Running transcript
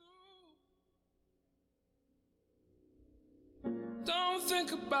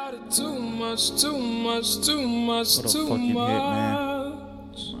think about it too much, too much, too much, What a too fucking hit, man.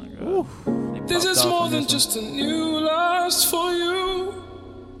 much. Oh my God. This is more than just a new lust for you.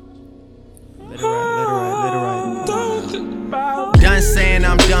 Let it ride. Don't think about Done saying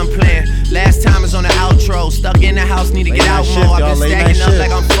I'm done playing. Last time is on the outro. Stuck in the house, need to get out more. I've been stacking up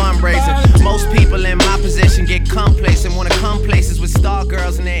like I'm fundraising. Most people in my position get complacent. Wanna come places with star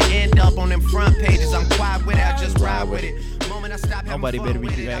girls and then end up on them front pages. I'm quiet with it, I just ride with it. Moment I stop having Nobody fun better be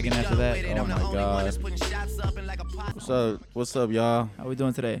with it, I dragging be after done that. with it. Oh I'm the my only one God. that's putting shots up and like a pot. What's up, y'all? How we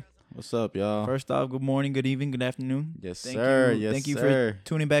doing today? What's up, y'all? First off, good morning, good evening, good afternoon. Yes, Thank sir. you. Yes, Thank you sir. for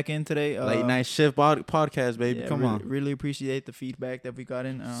tuning back in today. Late night shift podcast, baby. Yeah, Come really, on. Really appreciate the feedback that we got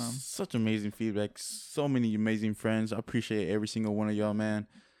in. Such amazing feedback. So many amazing friends. I appreciate every single one of y'all, man.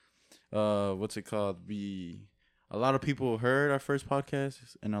 What's it called? A lot of people heard our first podcast,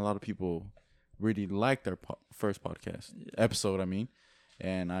 and a lot of people really liked our first podcast episode. I mean,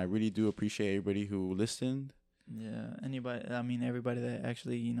 and I really do appreciate everybody who listened. Yeah, everybody that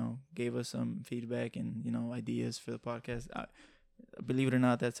actually, gave us some feedback and, ideas for the podcast. Believe it or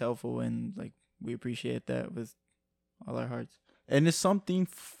not, that's helpful, and we appreciate that with all our hearts. And it's something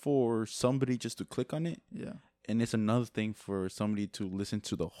for somebody just to click on it. Yeah. And it's another thing for somebody to listen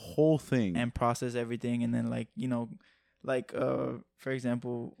to the whole thing And process everything, and then for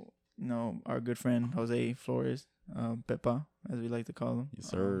example, our good friend Jose Flores, Pepa, as we like to call him. Yes,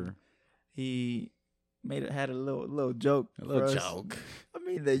 sir. He had a little joke. A little for us. joke. I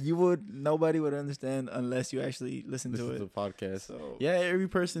mean that nobody would understand unless you actually listen to it. The podcast. So Yeah, every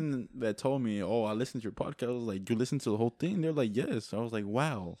person that told me, "Oh, I listened to your podcast," I was like, "You listen to the whole thing?" They're like, "Yes." I was like,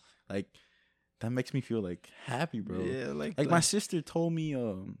 "Wow!" Like that makes me feel happy, bro. yeah, my sister told me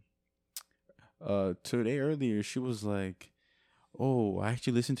today earlier. She was like, "Oh, I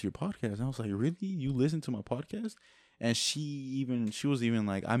actually listened to your podcast," and I was like, "Really? You listen to my podcast?" And she was even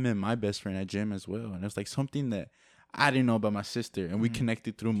like, I met my best friend at gym as well. And it's something that I didn't know about my sister. And we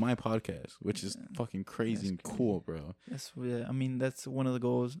connected through my podcast, which is fucking crazy and cool, bro. that's one of the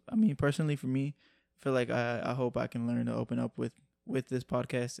goals. I mean, personally for me, I feel like I hope I can learn to open up with this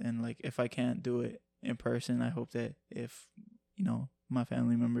podcast. And if I can't do it in person, I hope that if, my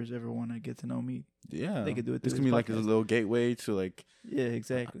family members ever want to get to know me, Yeah. they could do it. This through can be this a podcast. little gateway to Yeah,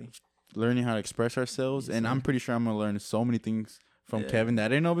 exactly. learning how to express ourselves. Yes, And sir. I'm pretty sure I'm going to learn so many things from Kevin that I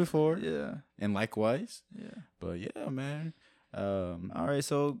didn't know before. Yeah. And likewise. Yeah. But yeah, man. All right,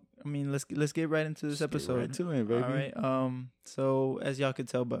 so let's get right into this episode. Right to it, baby. All right. So as y'all could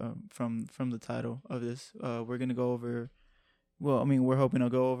tell from the title of this, we're gonna go over. Well, I mean, we're hoping to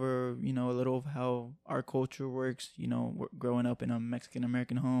go over a little of how our culture works. Growing up in a Mexican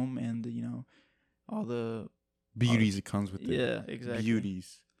American home, and all the Beauties it comes with it. yeah, exactly.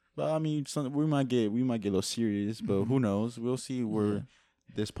 Beauties. But I mean, we might get a little serious, but who knows? We'll see where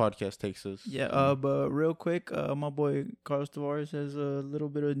this podcast takes us. Yeah. But real quick, my boy Carlos Tavares has a little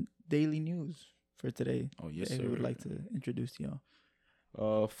bit of daily news for today. Oh yes, that sir. he would like to introduce to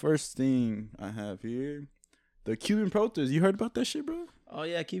y'all. First thing I have here, the Cuban protests. You heard about that shit, bro? Oh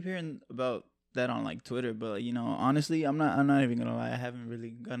yeah, I keep hearing about that on Twitter, but honestly, I'm not even gonna lie, I haven't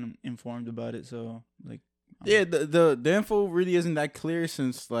really gotten informed about it. So Yeah, the info really isn't that clear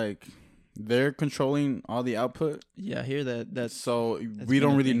since they're controlling all the output. yeah, I hear that. So that's we been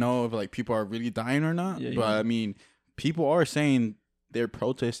don't a really thing. know if people are really dying or not. Yeah, but yeah. I mean, people are saying they're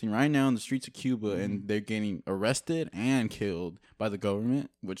protesting right now in the streets of Cuba, and they're getting arrested and killed by the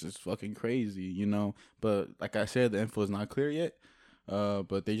government, which is fucking crazy, But like I said, the info is not clear yet.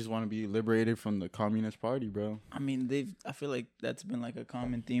 But they just want to be liberated from the Communist Party, bro. I mean, I feel like that's been a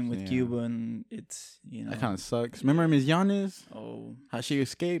common theme with Yeah. Cuba, and it's That kind of sucks. Remember Ms. Yanis? oh, How she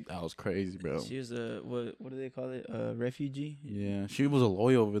escaped? That was crazy, bro. she was what do they call it? A refugee. Yeah, she was a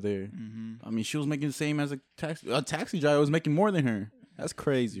lawyer over there. Mm-hmm. I mean, she was making the same as a taxi driver was making more than her. That's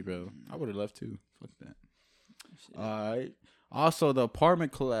crazy, bro. I would have left too. Fuck that. All right. Also, the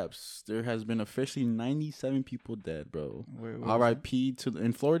apartment collapse. There has been officially 97 people dead, bro. Where R.I.P.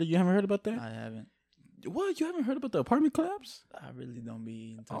 in Florida. You haven't heard about that? I haven't. What? You haven't heard about the apartment collapse? I really don't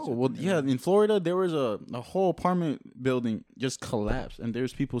be in touch. Oh, with well, them. yeah. In Florida, there was a whole apartment building just collapsed, and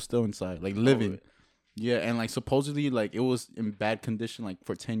there's people still inside, living. Yeah, and supposedly it was in bad condition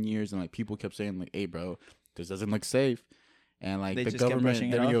for 10 years, and people kept saying hey, bro, this doesn't look safe. And They the just kept government brushing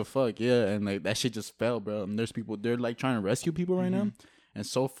it didn't give a off? fuck. Yeah, and that shit just fell, bro. And there's people they're trying to rescue people right now. And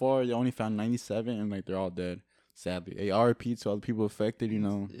so far they only found 97, and they're all dead. Sadly. Hey, RIP to all the people affected,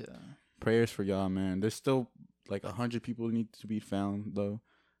 Yeah. Prayers for y'all, man. There's still 100 people need to be found though.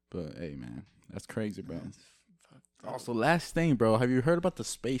 But hey, man, that's crazy, bro. Also, last thing, bro. Have you heard about the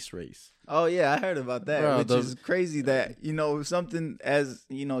space race? Oh yeah, I heard about that, Bro, which is crazy. That something as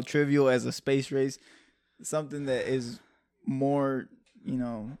trivial as a space race, something that is more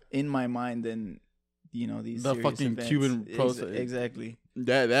in my mind than these The serious fucking events. Cuban process. Exactly.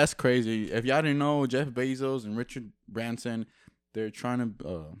 That's crazy. If y'all didn't know, Jeff Bezos and Richard Branson, they're trying to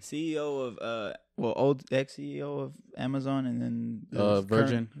CEO of old ex CEO of Amazon, and then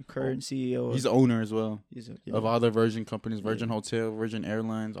Virgin. current CEO. He's the owner as well yeah. of all the Virgin companies, Virgin Hotel, Virgin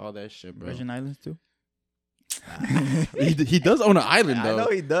Airlines, all that shit, bro. Virgin Islands too. he does own an island though. I know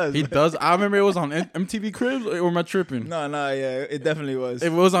he does. He does. I remember it was on MTV Cribs, or am I tripping? No, yeah, it definitely was.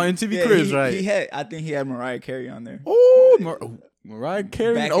 It was on MTV Cribs, right? I think he had Mariah Carey on there. Oh, Mariah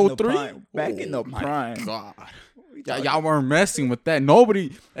Carey Back in in the 03? prime. Back in the prime. God. Y'all weren't messing with that.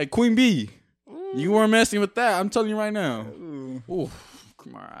 Nobody at Queen Bee. You weren't messing with that. I'm telling you right now. Ooh,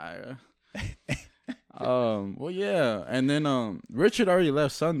 Mariah. Well, yeah, and then Richard already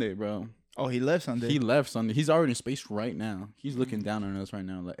left Sunday, bro. Oh, he left Sunday. He left Sunday. He's already in space right now. He's looking down on us right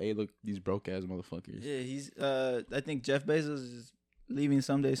now. Like, hey, look, these broke ass motherfuckers. Yeah, he's. I think Jeff Bezos is leaving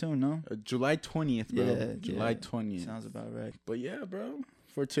someday soon. No, July 20th, bro. Yeah, July 20th. Sounds about right. But yeah, bro.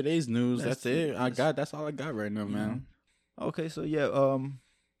 For today's news, that's it. That's all I got right now, man. Okay, so yeah.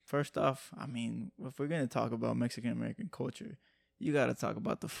 First off, I mean, if we're gonna talk about Mexican American culture, you gotta talk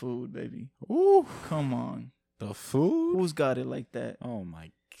about the food, baby. Ooh, come on. The food? Who's got it like that? Oh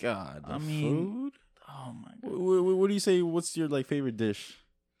my God, the food. Oh my God. What do you say? What's your favorite dish?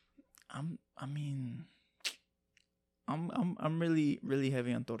 I'm really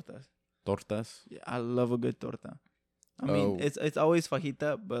heavy on tortas. Tortas? Yeah, I love a good torta. I mean, it's always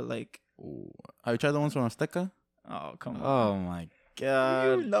fajita, but like. Ooh. Have you tried the ones from Azteca? Oh come on! Oh my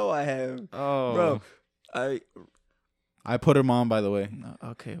God! You know I have. Oh, bro, I put him on, by the way. No,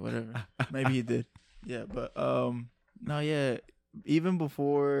 okay, whatever. Maybe he did. Yeah, but no, yeah. Even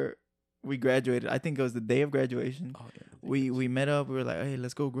before we graduated, I think it was the day of graduation. Oh, yeah, we met up. We were like, hey,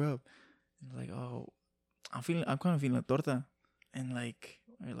 let's go grub. And like, oh, I'm kind of feeling a torta, and like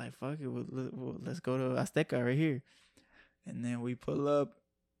we're like, fuck it, let's go to Azteca right here. And then we pull up,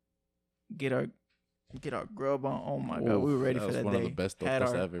 get our grub on. Oh my God, we were ready for that day. One of the best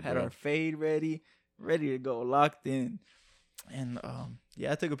tortas ever, bro. Had our fade ready to go, locked in. And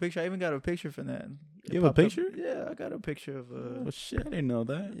yeah, I took a picture. I even got a picture from that. You have a picture? Yeah, I got a picture of. Oh shit, I didn't know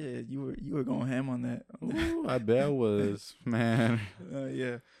that. Yeah, you were going ham on that. Ooh, I bet I was, man.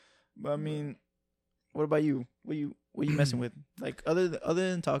 Yeah, but I mean, what about you? What you messing with? Like other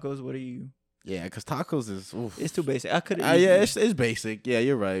than tacos, what are you? Yeah, because tacos is it's too basic. I could. Yeah, it's basic. Yeah,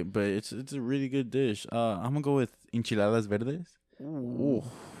 you're right, but it's a really good dish. I'm gonna go with enchiladas verdes. Ooh.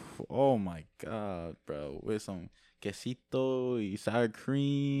 Oh my God, bro, with some quesito y sour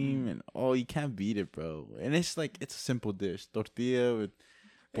cream and you can't beat it, bro. And it's a simple dish, tortilla with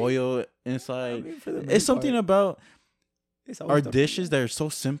pollo inside. I mean, it's something about our dishes that are so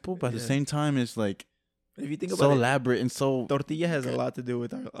simple, but at the same time, it's like. If you think about so it, elaborate and so tortilla has a lot to do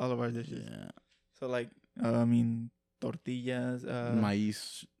with all of our dishes. Yeah. So like, I mean, tortillas,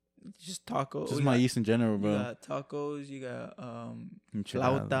 maíz, just tacos, just maíz in general, bro. You got tacos, you got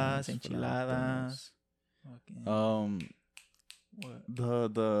flautas, enchiladas. What?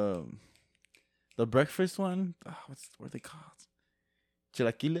 The breakfast one. What are they called?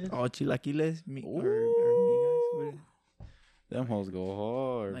 Chilaquiles. Oh, chilaquiles. Or migas. Them hoes go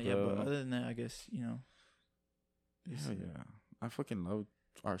hard, bro. Yeah, but other than that, I guess Hell yeah, I fucking love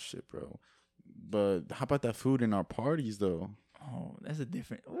our shit, bro. But how about that food in our parties, though? Oh, that's a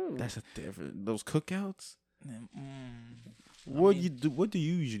different. Those cookouts. What do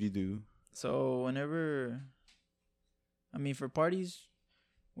you usually do? So whenever, I mean, for parties,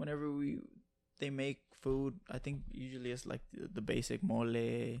 whenever they make food, I think usually it's like the basic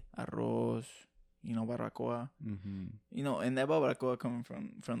mole, arroz, barbacoa. Mm-hmm. And that barbacoa coming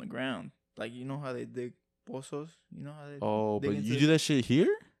from the ground. Like, how they dig pozos? How they but you do that shit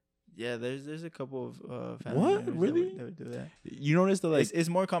here? Yeah, there's a couple of family what? Really? That would do that. You notice that it's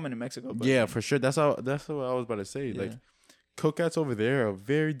more common in Mexico. But yeah, for sure. That's what I was about to say. Yeah. Like cookouts over there are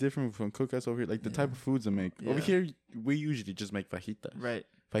very different from cookouts over here. Like the type of foods they make. Over here, we usually just make fajitas. Right.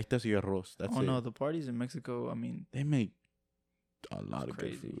 Fajitas y arroz. That's it. Oh no, the parties in Mexico, I mean, they make a lot of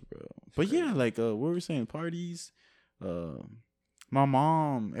good food, bro. But yeah, like what were we saying? Parties. My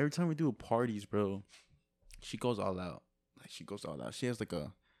mom, every time we do parties, bro, she goes all out. She has like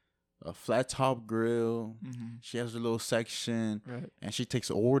a flat top grill. Mm-hmm. She has a little section, right? And she takes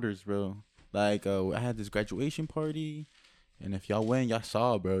orders, bro. Like I had this graduation party, and if y'all went, y'all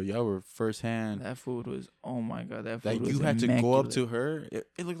saw, bro. Y'all were firsthand. That food was, oh my God, that food like was you had immaculate. To go up to her.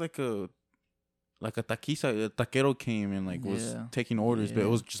 It looked like a like a taquero came and like was taking orders, but it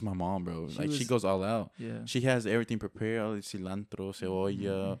was just my mom, bro. She goes all out. Yeah. She has everything prepared, all the cilantro,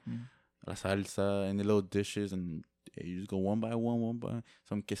 cebolla, la salsa, and the little dishes, and you just go one by one.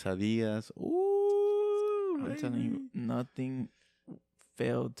 Some quesadillas. Ooh, I'm telling you, nothing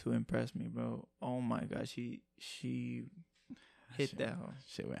failed to impress me, bro. Oh my God, she hit that.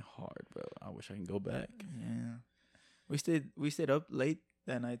 Shit went hard, bro. I wish I can go back. Yeah. We stayed up late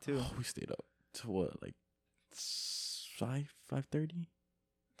that night too. Oh, we stayed up to what, like 5:30? I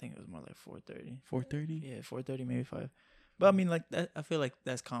think it was more like 4:30. 4:30? Yeah, 4:30, maybe 5. But I mean, like that. I feel like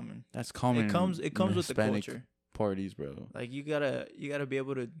that's common. That's common. It comes with Hispanic the culture. Parties, bro. Like you gotta be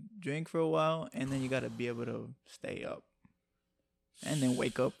able to drink for a while, and then you gotta be able to stay up, and then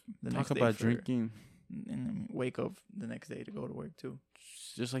wake up the next day. Talk about drinking. And then wake up the next day to go to work too.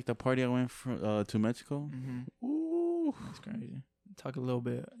 Just like the party I went to Mexico. Mm-hmm. Ooh, that's crazy. Talk a little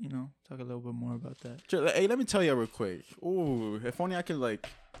bit more about that. Hey, let me tell you real quick. Ooh, if only I could like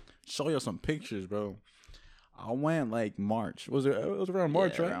show you some pictures, bro. I went like March. It was around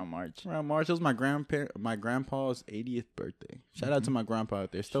March, right? Around March. Around March. It was my grandpa's 80th birthday. Shout out to my grandpa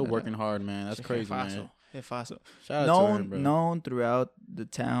out there. Still working hard, man. That's crazy, man. Shout out to him, bro. Known throughout the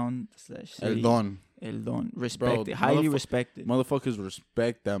town / El Don. Respected. Highly respected. Motherfuckers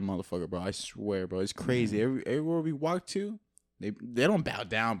respect that motherfucker, bro. I swear, bro. It's crazy. Everywhere we walk to, they don't bow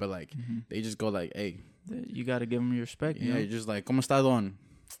down, but like they just go like, hey. You gotta give them your respect. Yeah, you're just like, ¿Cómo está, Don?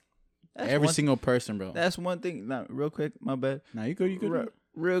 Every single person, bro. That's one thing. Now, real quick, my bad. Nah, you good.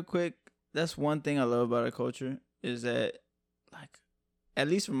 Real quick, that's one thing I love about our culture is that, like, at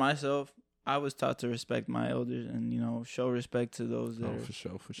least for myself, I was taught to respect my elders and, you know, show respect to those that for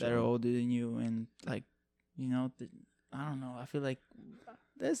sure. that are older than you. And, like, you know, I don't know. I feel like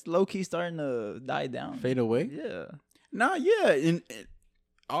that's low-key starting to die down. Fade away? Yeah. Nah, yeah. And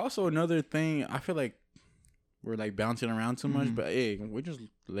also another thing, I feel like we're like bouncing around too much, but hey, we're just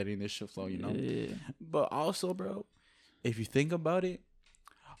letting this shit flow, you know? Yeah. But also, bro, if you think about it,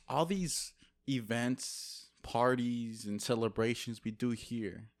 all these events, parties, and celebrations we do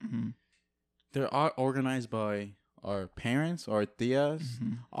here, they're all organized by our parents, our tias,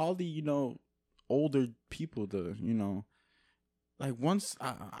 all the, you know, older people, like once,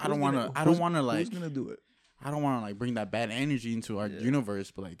 I don't want to like, who's going to do it? I don't want to like bring that bad energy into our universe,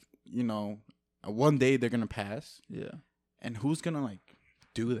 but like, you know, one day they're gonna pass. Yeah. And who's gonna like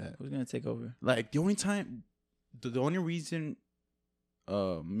do that? Who's gonna take over? Like the only reason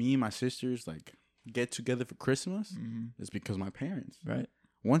me and my sisters like get together for Christmas is because my parents. Right.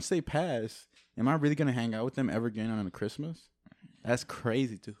 Once they pass, am I really gonna hang out with them ever again on a Christmas? That's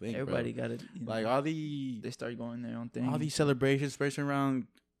crazy to think. Everybody got it. Like all they start going their own thing. All these celebrations, especially around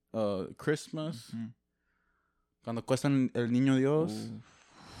Christmas. Cuando cuestan el niño Dios. Ooh.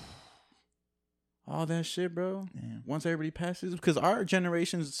 All that shit, bro. Damn. Once everybody passes, because our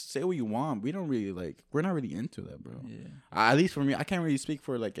generations say what you want. We don't really like. We're not really into that, bro. Yeah. At least for me, I can't really speak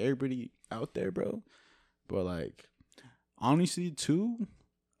for like everybody out there, bro. But like, honestly, too,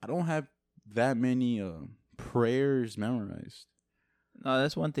 I don't have that many prayers memorized. No,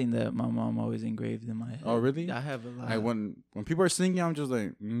 that's one thing that my mom always engraved in my head. Oh, really? I have a lot. Like when people are singing, I'm just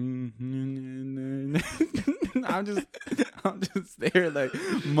like, I'm just there like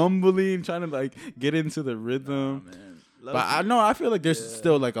mumbling, trying to like get into the rhythm. Oh, but I feel like there's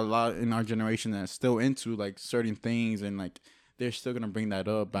still like a lot in our generation that's still into like certain things, and like they're still gonna bring that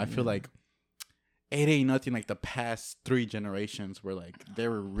up. But I feel like it ain't nothing like the past 3 generations where like they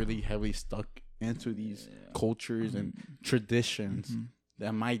were really heavily stuck into these cultures and traditions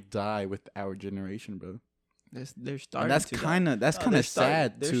that might die with our generation, bro. They're starting. And that's kind of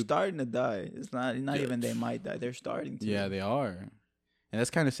sad. They're starting to die. It's not even they might die. They're starting to. Yeah, they are, and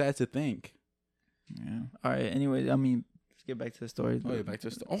that's kind of sad to think. Yeah. All right. Anyway, I mean, let's get back to the story. Oh, yeah, back to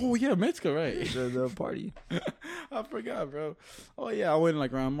the story. Oh yeah, Mexico, right? the party. I forgot, bro. Oh yeah, I went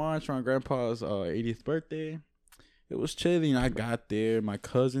like around March, around Grandpa's 80th birthday. It was chilling. I got there. My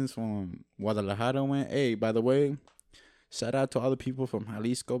cousins from Guadalajara went. Hey, by the way, shout out to all the people from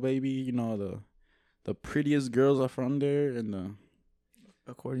Jalisco, baby. You know, the prettiest girls are from there. And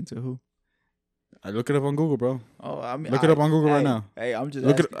according to who? I look it up on Google, bro. Oh, I mean, look it up on Google right now. Hey, I'm just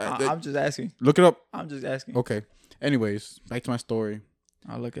I'm just asking. Look it up. I'm just asking. Okay. Anyways, back to my story.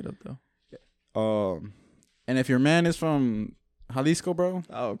 I'll look it up though. And if your man is from Jalisco, bro,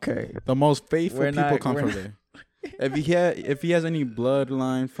 okay, the most faithful people come from there. If he has any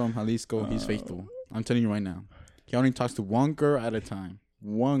bloodline from Jalisco, he's faithful. I'm telling you right now. He only talks to one girl at a time.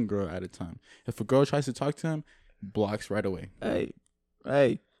 One girl at a time. If a girl tries to talk to him, blocks right away. Hey.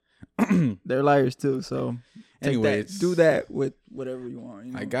 They're liars too, so anyways, do that with whatever you want.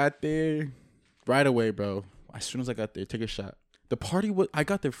 You know? I got there. right away, bro. As soon as I got there, take a shot. The party was. I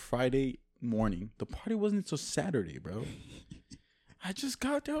got there Friday morning. The party wasn't until Saturday, bro. I just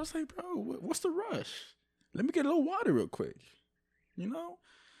got there. I was like, bro, what's the rush? Let me get a little water real quick. You know?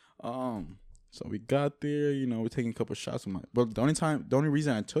 So we got there, you know, we're taking a couple shots with but the only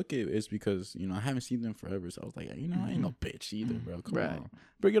reason I took it is because, you know, I haven't seen them forever. So I was like, you know, I ain't no bitch either, bro. Come on.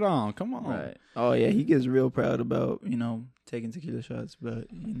 Bring it on. Come on. Right. Oh yeah, he gets real proud about, you know, taking tequila shots,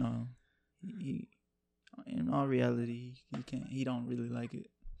 but you know, he in all reality, he don't really like it.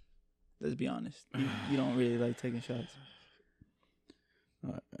 Let's be honest. He don't really like taking shots.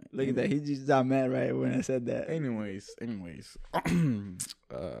 Look at that. He just got mad right when I said that. Anyways.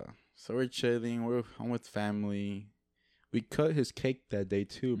 So we're chilling. I'm with family. We cut his cake that day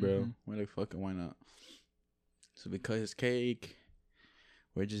too, bro. Mm-hmm. We're like, fuck it, why not? So we cut his cake.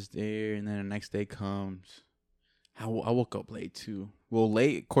 We're just there, and then the next day comes. I woke up late too. Well,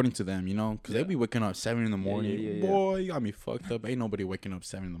 late according to them, you know, because they be waking up 7 in the morning. Yeah. Boy, you got me fucked up. Ain't nobody waking up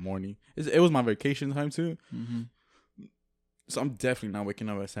 7 in the morning. It was my vacation time too. Mm-hmm. So I'm definitely not waking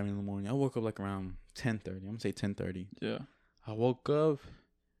up at 7 in the morning. I woke up like around 10:30. I'm gonna say 10:30. Yeah. I woke up.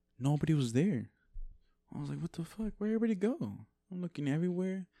 Nobody was there. I was like, what the fuck? Where everybody go? I'm looking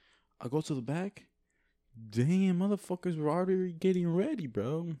everywhere. I go to the back. Damn, motherfuckers were already getting ready,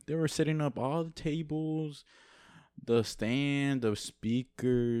 bro. They were setting up all the tables, the stand, the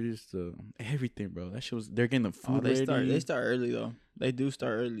speakers, the everything, bro. That shit was, they're getting the food ready. They start early, though. They do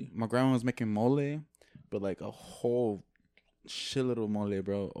start early. My grandma was making mole, but like a whole shitload of mole,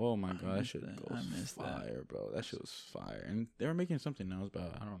 bro. Oh my god, that shit goes fire, bro. That shit was fire. And they were making something else, but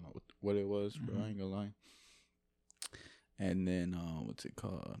I don't know what it was, bro. I ain't gonna lie. And then what's it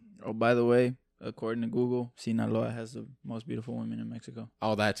called? Oh, by the way, according to Google, Sinaloa has the most beautiful women in Mexico.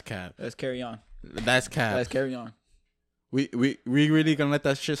 Oh, that's cap. Let's carry on. That's cap. Let's carry on. We really gonna let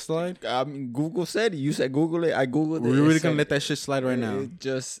that shit slide? I mean, Google said it. You said Google it. I Googled it. We're really gonna let that shit slide right now.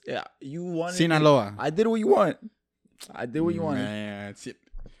 You wanted Sinaloa. I did what you want. wanted. Man,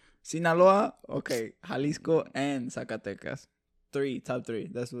 Sinaloa, okay, Jalisco and Zacatecas. Top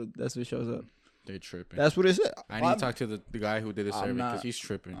 3. That's what shows up. They're tripping. That's what it said. I need to talk to the guy who did the survey because he's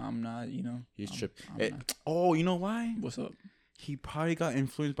tripping. I'm not, you know. He's tripping. Oh, you know why? What's up? He probably got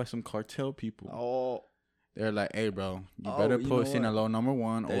influenced by some cartel people. Oh. They're like, hey, bro, you better put Sinaloa number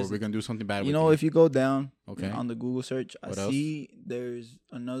 1 or we're going to do something bad with you. You know, if you go down okay, on the Google search, I see there's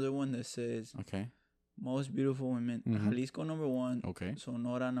another one that says most beautiful women. Jalisco number 1. Okay.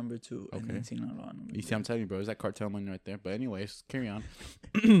 Sonora number 2. And then Sinaloa number 3. You see, I'm telling you, bro, it's that cartel money right there. But anyways, carry on.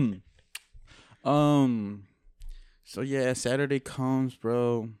 So yeah, Saturday comes,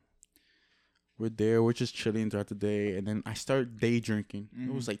 bro. We're there. We're just chilling throughout the day. And then I start day drinking.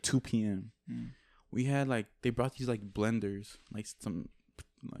 It was like 2 p.m. We had they brought these blenders, some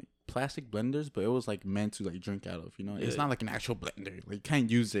plastic blenders, but it was meant to drink out of, you know. It's not like an actual blender. You can't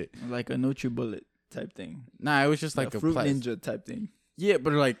use it. Like a NutriBullet type thing. Nah, it was just like a Fruit Ninja type thing. Yeah,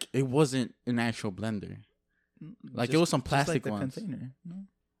 but it wasn't an actual blender. It was some plastic just ones. Container.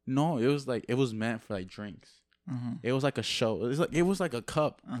 No, it was it was meant for drinks. It was like a show. It was like a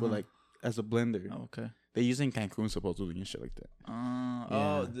cup, but as a blender. Oh, okay. They use it in Cancun supposedly and shit like that.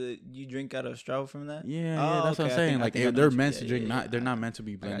 Oh, you drink out of straw from that? Yeah, that's what I'm saying. They're meant to drink, they're not meant to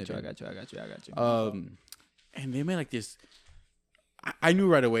be blended. I got you. And they made this. I knew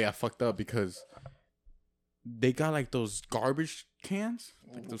right away I fucked up because they got those garbage cans,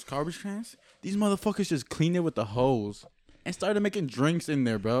 These motherfuckers just cleaned it with the hose and started making drinks in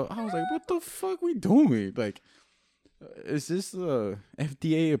there, bro. I was like, what the fuck we doing? Is this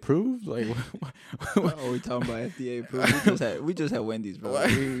FDA approved? What are we talking about FDA approved? We just had Wendy's, bro.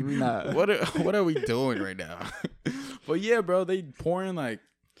 We not. What are we doing right now? But yeah, bro, they pouring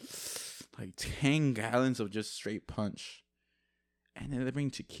 10 gallons of just straight punch, and then they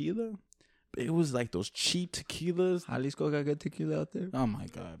bring tequila. But it was those cheap tequilas. Jalisco got good tequila out there. Oh my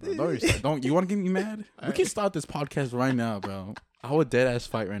god, bro! Don't you want to get me mad? We can start this podcast right now, bro. I would dead ass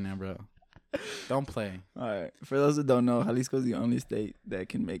fight right now, bro. Don't play. All right. For those that don't know, Jalisco is the only state that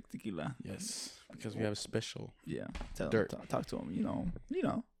can make tequila. Yes, because we have a special. Yeah. Dirt. Talk to them. You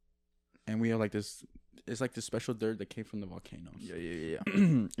know. And we have this. It's this special dirt that came from the volcanoes. Yeah.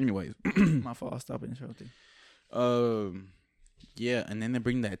 Anyways, my fault. I'll stop interrupting. Yeah, and then they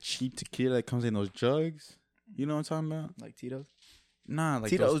bring that cheap tequila that comes in those jugs. You know what I'm talking about? Like Tito's. Nah,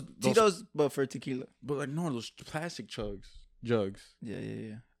 Tito's, but for tequila. But no, those plastic jugs.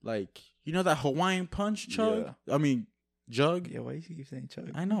 Yeah. You know that Hawaiian punch chug? Yeah. I mean, jug? Yeah, why you keep saying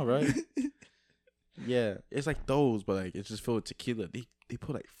chug? I know, right? Yeah, it's those, but it's just filled with tequila. They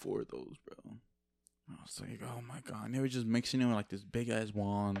put 4 of those, bro. I was like, oh my god. And they were just mixing it with this big ass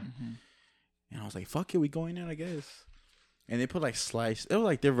wand. And I was like, fuck it, we going in, I guess. And they put like slice. It was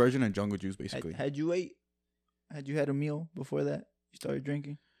like their version of jungle juice, basically. Had you had a meal before that? You started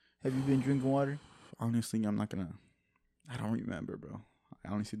drinking? Have you been drinking water? Honestly, I don't remember, bro. I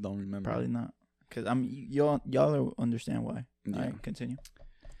honestly don't remember. Probably not. Because y'all will understand why. Yeah. All right, continue.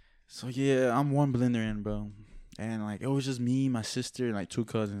 So yeah, I'm one blender in, bro. And like it was just me, my sister, and like 2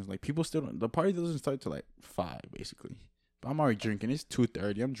 cousins. Like people still the party doesn't start till like 5, basically. But I'm already drinking. It's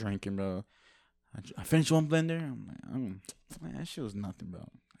 2:30. I'm drinking, bro. I finished one blender. I'm like, man, that shit was nothing, bro.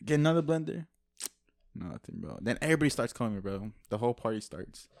 I get another blender. Nothing, bro. Then everybody starts calling me, bro. The whole party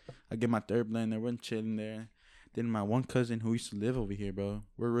starts. I get my 3rd blender. We're chilling there. Then my one cousin who used to live over here, bro.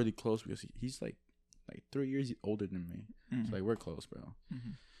 We're really close because he's like 3 years older than me. Mm-hmm. So like we're close, bro.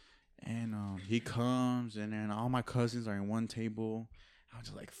 Mm-hmm. And he comes, and then all my cousins are in one table. I'm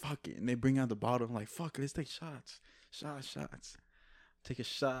just like, fuck it. And they bring out the bottle. I'm like, fuck it. Let's take shots. Shots. Take a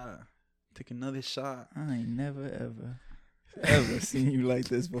shot. Take another shot. I ain't never, ever seen you like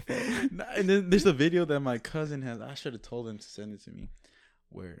this before. And then there's a video that my cousin has. I should have told him to send it to me.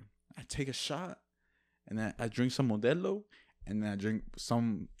 Where I take a shot, and then I drink some Modelo, and then I drink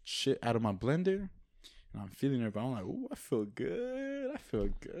some shit out of my blender. And I'm feeling it, but I'm like, ooh, I feel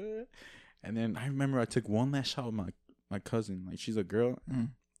good. And then I remember I took one last shot with my cousin. Like, she's a girl.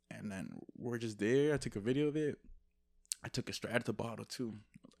 Mm. And then we're just there. I took a video of it. I took a straight out of the bottle, too.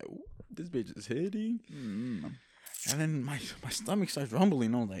 Like, ooh, this bitch is hitting. Mm. And then my stomach starts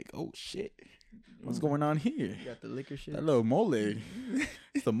rumbling. I'm like, oh, shit. What's going on here? You got the liquor shit? That little mole.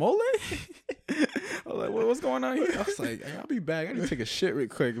 It's the mole? I was like, what's going on here? I was like, hey, I'll be back. I need to take a shit real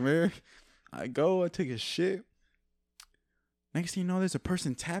quick, man. I take a shit. Next thing you know, there's a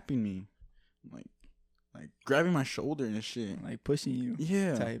person tapping me. Like grabbing my shoulder and shit. Like pushing you.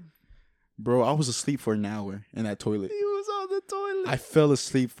 Yeah. Type. Bro, I was asleep for an hour in that toilet. He was on the toilet. I fell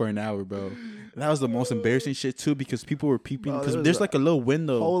asleep for an hour, bro. That was the most embarrassing shit, too, because people were peeping. Because there's like a little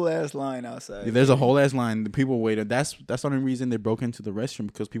window. Whole ass line outside. Yeah, there's a whole ass line. The people waited. That's the only reason they broke into the restroom,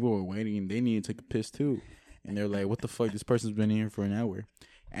 because people were waiting and they needed to take a piss, too. And they're like, what the fuck? This person's been in here for an hour.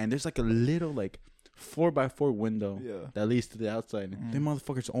 And there's like a little, like, 4x4 window that leads to the outside. Mm. Them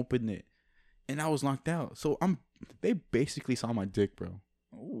motherfuckers opened it. And I was knocked out. So they basically saw my dick, bro.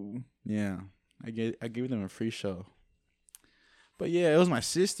 Ooh. Yeah. I gave them a free show. But yeah, it was my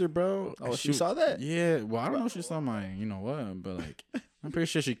sister, bro. Oh, she saw that? Yeah. Well, I don't know if she saw my, you know what, but like, I'm pretty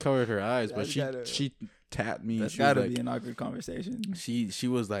sure she covered her eyes, but she tapped me. That's she gotta like, be an awkward conversation. She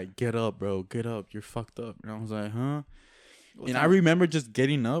was like, get up, bro. Get up. You're fucked up. And I was like, huh? And I remember just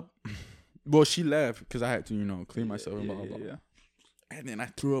getting up. Well, she left because I had to, clean myself and blah, blah, blah. And then I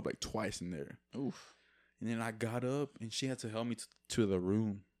threw up like twice in there. Oof. And then I got up and she had to help me to the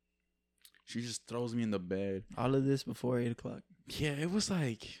room. She just throws me in the bed. All of this before 8 o'clock. Yeah, it was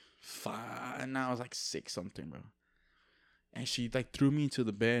like 5. And now it was like 6 something, bro. And she like threw me into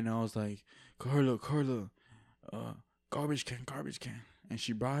the bed and I was like, Carla, garbage can. And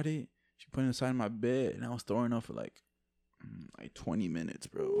she brought it. She put it inside my bed and I was throwing up for like 20 minutes,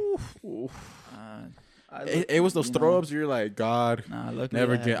 bro. Oof. It was those throw ups. You're like, God,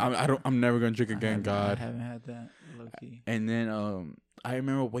 never again. I'm never gonna drink again, God. I haven't had that, low key. And then I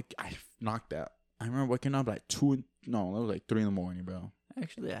remember I knocked out. I remember waking up like 2. No, it was like 3 in the morning, bro.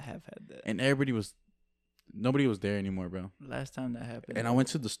 Actually, I have had that. And nobody was there anymore, bro. Last time that happened. And I went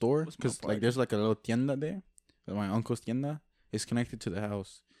to the store because like there's like a little tienda there. My uncle's tienda is connected to the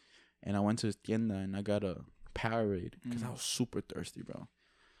house. And I went to his tienda and I got a Powerade because I was super thirsty, bro.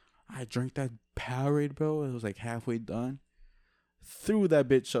 I drank that Powerade, bro. It was like halfway done. Threw that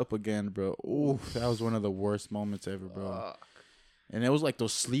bitch up again, bro. Oof, that was one of the worst moments ever, bro. And it was like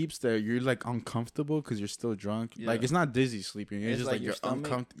those sleeps that you're like uncomfortable because you're still drunk. Yeah. Like it's not dizzy sleeping. It's just like you're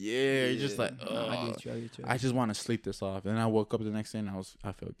uncomfortable. Yeah, you're just like, I get you. I just want to sleep this off. And then I woke up the next day and I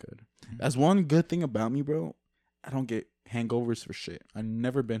felt good. Mm-hmm. That's one good thing about me, bro. I don't get hangovers for shit. I've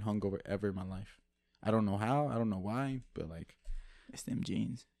never been hungover ever in my life. I don't know how. I don't know why. But like, it's them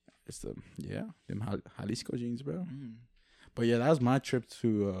jeans. It's them Jalisco jeans, bro. Mm. But yeah, that was my trip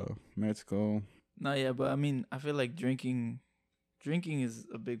to Mexico. No, yeah, but I mean, I feel like drinking is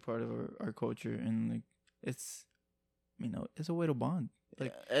a big part of our culture, and like it's a way to bond.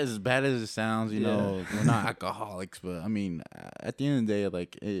 Like as bad as it sounds, we're not alcoholics, but I mean, at the end of the day,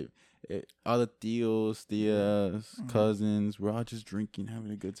 like all the tias, cousins, we're all just drinking,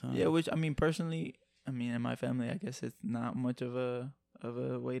 having a good time. Yeah, which I mean, personally, in my family, I guess it's not much of a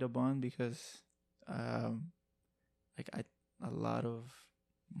way to bond because, a lot of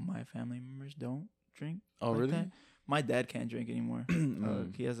my family members don't drink. Oh, really? That. My dad can't drink anymore.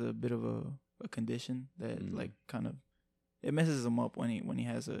 He has a bit of a condition that like kind of it messes him up when he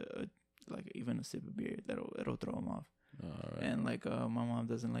has a like even a sip of beer, it'll throw him off. Right. And like my mom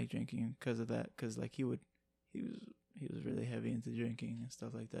doesn't like drinking because of that, because like he was really heavy into drinking and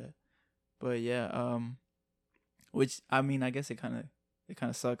stuff like that. But yeah, which I mean, I guess it kind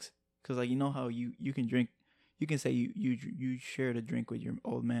of sucks, because like, you know how you can drink, you can say you shared a drink with your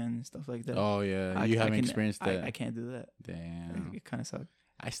old man and stuff like that. Oh yeah, you haven't experienced that. I can't do that. Damn, it kind of sucks.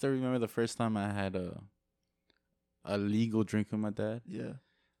 I still remember the first time I had a legal drink with my dad. Yeah.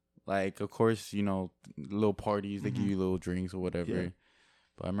 Like, of course, you know, little parties, they give you little drinks or whatever. Yeah.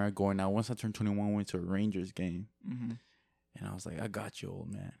 But I remember going out. Once I turned 21, we went to a Rangers game. Mm-hmm. And I was like, I got you,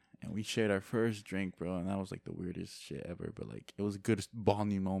 old man. And we shared our first drink, bro. And that was like the weirdest shit ever. But like, it was a good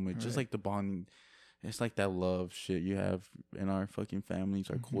bonding moment. Just like the bonding. It's like that love shit you have in our fucking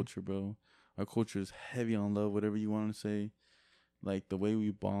families, our culture, bro. Our culture is heavy on love, whatever you want to say. Like, the way we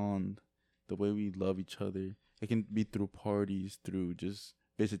bond, the way we love each other. It can be through parties, through just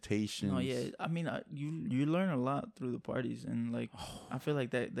visitations. No, yeah. I mean, you learn a lot through the parties, and like I feel like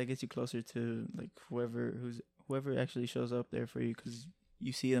that gets you closer to like whoever actually shows up there for you, because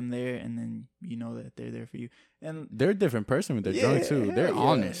you see them there, and then you know that they're there for you. And they're a different person when they're drunk too. They're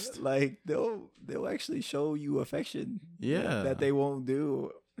honest. Like they'll actually show you affection. Yeah, that they won't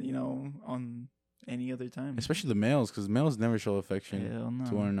do, you know, on any other time. Especially the males, because males never show affection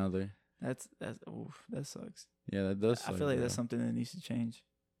to one another. That sucks. Yeah, that does suck, I feel like that's something that needs to change.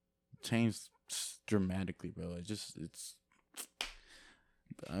 Change dramatically, bro.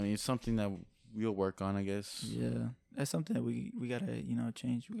 I mean, it's something that we'll work on, I guess. Yeah, that's something that we gotta, you know,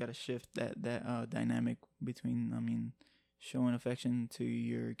 change. We gotta shift that dynamic between, I mean, showing affection to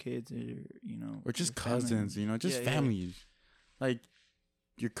your kids, or you know, or just cousins, you know, just families. Like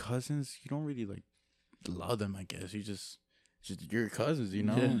your cousins, you don't really like love them, I guess. You just your cousins, you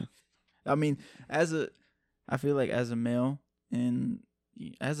know. Yeah. I mean, I feel like as a male and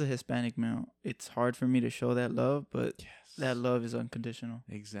as a Hispanic male, it's hard for me to show that love, but that love is unconditional.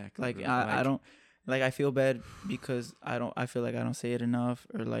 Exactly. Like I don't, like, I feel bad because I feel like I don't say it enough,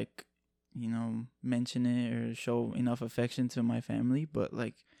 or like, you know, mention it or show enough affection to my family, but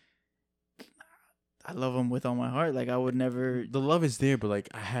like, I love them with all my heart. Like, I would never. The love is there, but like,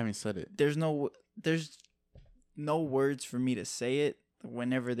 I haven't said it. There's no words for me to say it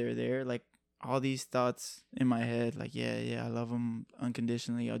whenever they're there. Like, all these thoughts in my head, like, yeah, I love them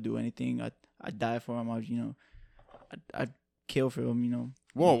unconditionally. I'll do anything. I'd die for them. I'd kill for them, you know.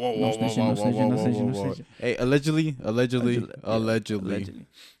 Whoa. Hey, allegedly.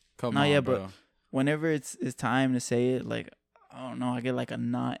 Come on, yeah, bro. but whenever it's time to say it, like, I don't know, I get like a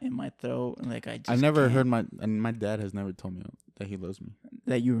knot in my throat, and like I never heard my dad has never told me that he loves me.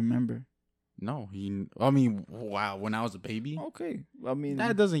 That you remember. No, I mean, wow, when I was a baby. Okay, I mean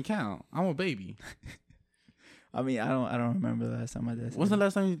that doesn't count. I'm a baby. I mean, I don't remember the last time my dad said. When's the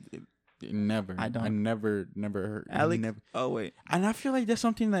last time? Never. I don't. I never heard. Alex. Never. Oh wait. And I feel like that's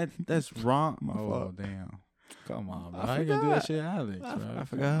something that's wrong. My fault. Damn. Come on, bro. I I can do that shit, Alex. I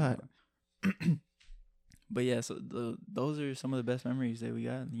forgot. But yeah, so those are some of the best memories that we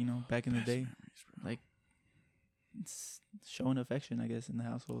got, you know, back in the day. Like, it's showing affection, I guess, in the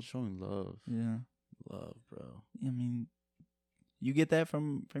household. Showing love. Yeah. Love, bro. I mean, you get that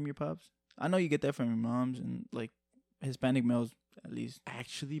from your pops? I know you get that from your moms and, like, Hispanic males, at least.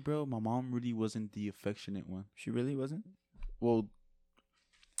 Actually, bro, my mom really wasn't the affectionate one. She really wasn't? Well,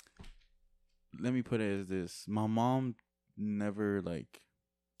 let me put it as this. My mom never, like,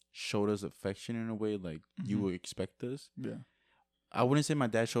 showed us affection in a way like you would expect us. Yeah. I wouldn't say my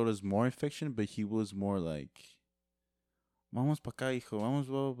dad showed us more affection, but he was more like, vamos pa acá, hijo, vamos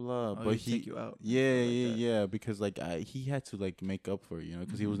blah, blah, blah. Oh, but he take you out. Yeah, because like he had to like make up for it, you know,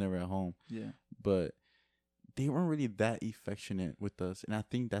 because he was never at home. Yeah. But they weren't really that affectionate with us, and I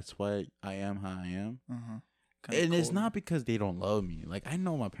think that's why I am how I am. And it's not because they don't love me. Like, I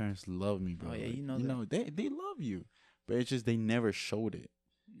know my parents love me, bro. Oh yeah, like, you know they love you, but it's just they never showed it.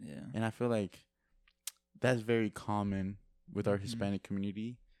 Yeah. And I feel like that's very common with our Hispanic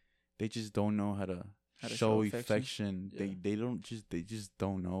community. They just don't know how to show affection. Yeah. They just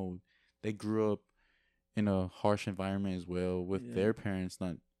don't know. They grew up in a harsh environment as well, with their parents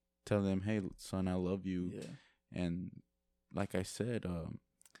not telling them, "Hey, son, I love you." Yeah. And like I said,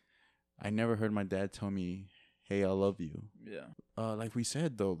 I never heard my dad tell me, "Hey, I love you." Yeah. Like we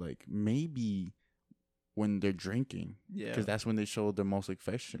said though, like maybe when they're drinking, because that's when they show their most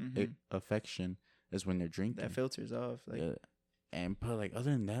affection. Affection is when they're drinking. That filters off, like. Yeah. But like,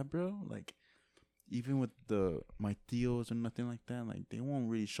 other than that, bro, like, even with my tios or nothing like that, like, they won't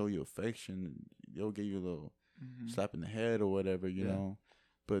really show you affection. They'll give you a little slap in the head or whatever, you know.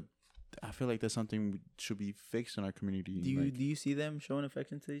 But I feel like that's something should be fixed in our community. Do you see them showing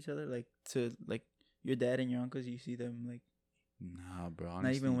affection to each other, like to like your dad and your uncles? You see them like? Nah, bro. Honestly,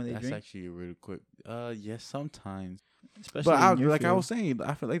 Not even when they that's drink? actually really quick. Yes, sometimes. Especially But in your like I field. was saying,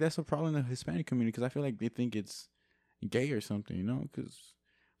 I feel like that's a problem in the Hispanic community because I feel like they think it's gay or something, you know? Because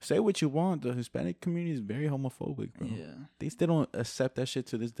say what you want, the Hispanic community is very homophobic, bro. Yeah, They still don't accept that shit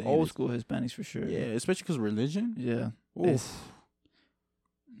to this day. old school Hispanics for sure. Yeah, especially because religion. yeah. Oof.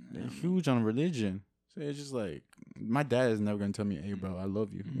 They're huge on religion. So it's just like, my dad is never going to tell me, hey, bro, I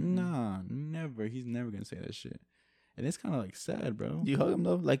love you. Mhm. Nah, never. He's never going to say that shit. And it's kind of like sad, bro. Do you hug him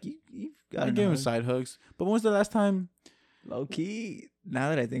though? Like you've got I give him side hugs. But when's the last time? low key. Now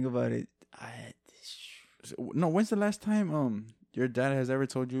that I think about it, No, when's the last time your dad has ever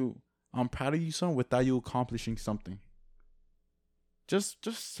told you, I'm proud of you, son, without you accomplishing something? Just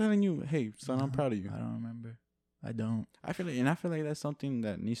telling you, hey, son, I'm proud of you. I don't remember. I don't. I feel like that's something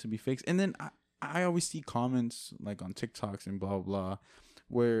that needs to be fixed. And then I always see comments like on TikToks and blah blah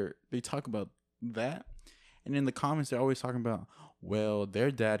where they talk about that, and in the comments they're always talking about, well, their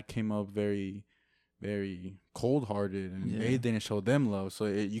dad came up very, very cold hearted, and they didn't show them love, so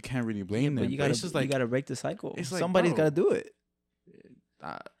you can't really blame them. But it's just like, you gotta break the cycle. it's like, Somebody's bro, gotta do it.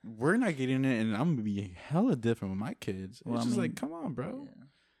 we're not getting it, and I'm gonna be hella different with my kids. Well, it's I just mean, like, come on, bro.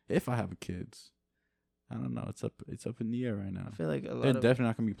 Yeah. If I have kids, I don't know. It's up in the air right now. I feel like a lot They're of definitely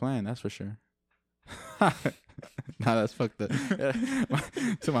not gonna be playing. That's for sure. Nah, that's fucked up.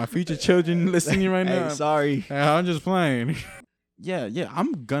 To my future children listening right now. Hey, sorry. I'm just playing. Yeah.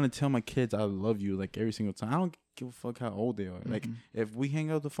 I'm gonna tell my kids I love you like every single time. I don't give a fuck how old they are. Like if we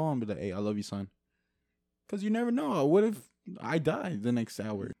hang up the phone, be like, hey, I love you, son. Cause you never know. What if I die the next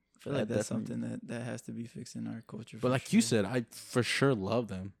hour? I feel like that's definitely- something that has to be fixed in our culture. But like you said, I for sure love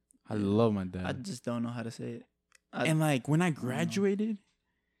them. I love my dad. I just don't know how to say it. And like when I graduated,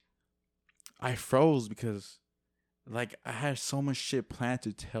 I froze because like I had so much shit planned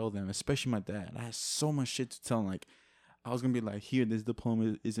to tell them, especially my dad. I had so much shit to tell him. Like I was gonna be like, here, this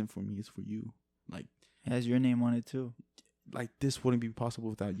diploma isn't for me, it's for you. Like It has your name on it too. like this wouldn't be possible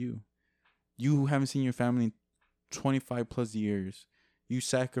without you. You haven't seen your family in 25 plus years. You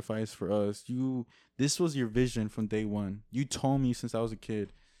sacrificed for us. This was your vision from day one. You told me since I was a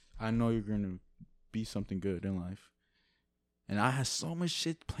kid, I know you're gonna be something good in life. And I had so much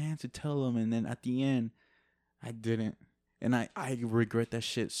shit planned to tell them, and then at the end, I didn't. And I regret that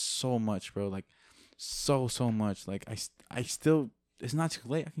shit so much, bro. Like, so much. Like, I still, it's not too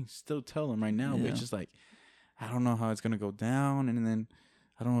late. I can still tell them right now. But it's just like, I don't know how it's going to go down. And then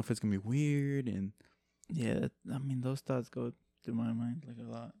I don't know if it's going to be weird. And yeah, I mean, those thoughts go through my mind like a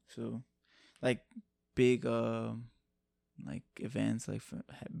lot. So, like, big, like, events, like, for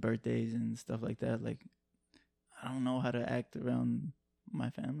birthdays and stuff like that. Like, I don't know how to act around my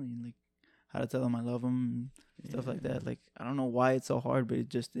family, like how to tell them I love them and stuff like that. Like, I don't know why it's so hard, but it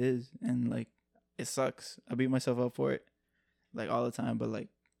just is. And like, it sucks. I beat myself up for it like all the time. But like,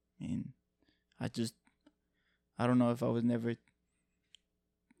 I mean, I don't know if I was never,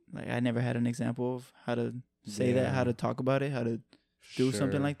 like, I never had an example of how to say that, how to talk about it, how to do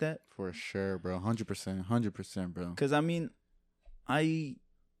something like that. For sure, bro. 100%, bro. Because I mean, I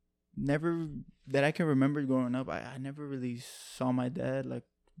never, that I can remember growing up, I never really saw my dad like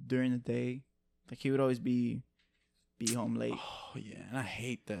during the day. Like, he would always be home late. Oh yeah, and I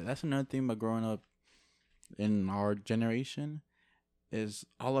hate that. That's another thing about growing up in our generation is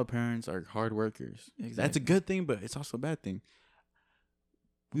all our parents are hard workers. Exactly. That's a good thing, but it's also a bad thing.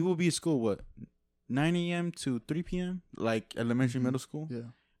 We will be at school 9 a.m. to 3 p.m. like elementary, middle school.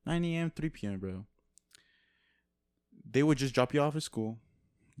 Yeah. 9 a.m. 3 p.m. bro. They would just drop you off at school.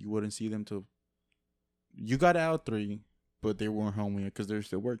 You wouldn't see them till you got out 3, but they weren't home yet because they're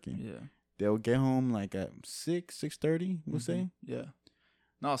still working. Yeah. They'll get home like at 6:30, we'll say. Yeah.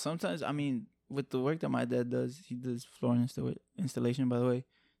 No, sometimes, I mean, with the work that my dad does, he does floor installation, by the way.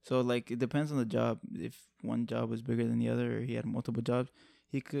 So, like, it depends on the job. If one job was bigger than the other, or he had multiple jobs,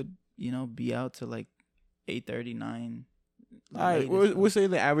 he could, be out to like 8:30, 9. All right, we'll say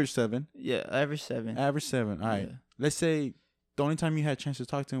the average 7. Yeah, average 7. Average 7. All right. Yeah. Let's say the only time you had a chance to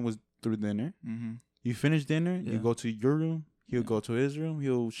talk to him was through dinner. Mm-hmm. You finish dinner, Yeah. you go to your room, he'll go to his room,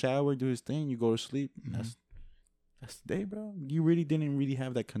 he'll shower, do his thing, you go to sleep. Mm-hmm. That's the day, bro. You really didn't really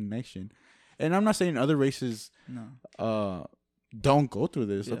have that connection. And I'm not saying other races don't go through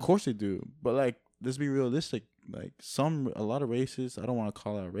this. Yeah. Of course they do. But like, let's be realistic. Like a lot of races, I don't want to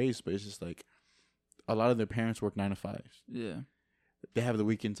call it a race, but it's just like a lot of their parents work 9 to 5. Yeah. They have the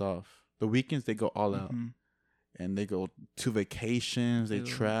weekends off. The weekends they go all out. Mm-hmm. And they go to vacations. They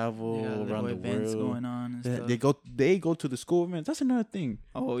travel around the events world. going on and stuff. They go to the school events. That's another thing.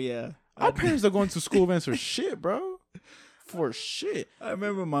 Oh yeah. Our parents are going to school events for shit, bro. For shit. I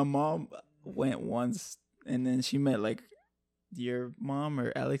remember my mom went once, and then she met like your mom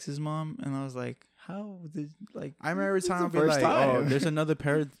or Alex's mom, and I was like, "How did like?" I remember every time I'd be first like, "Oh, time. there's another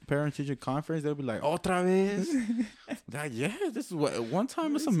parent teacher conference." They'll be like, "Otra vez." Like, yeah, this is what one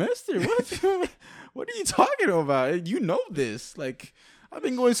time a semester. What? What are you talking about? You know this? Like, I've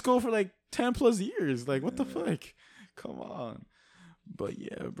been going to school for like 10 plus years. Like, what the fuck? Come on. But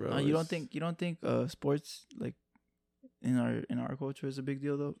yeah, bro. You don't think sports like in our culture is a big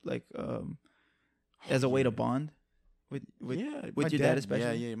deal though? Like as a way to bond with my your dad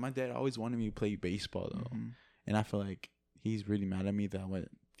especially. Yeah. My dad always wanted me to play baseball though, and I feel like he's really mad at me that I went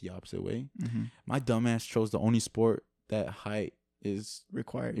the opposite way. My dumbass chose the only sport that height is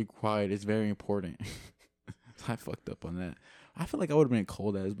Required. It's very important. I fucked up on that. I feel like I would have been a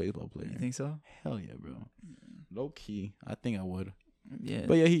cold ass baseball player. You think so? Hell yeah, bro. Low key, I think I would. Yeah.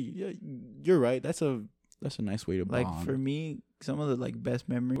 But yeah, you're right. That's a nice way to bond. Like for me, some of the like best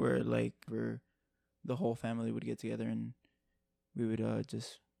memories were like where the whole family would get together and we would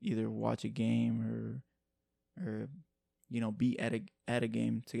just either watch a game or be at a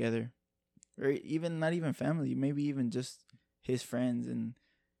game together, or even not even family, maybe even just his friends, and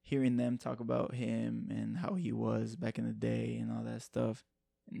hearing them talk about him and how he was back in the day and all that stuff,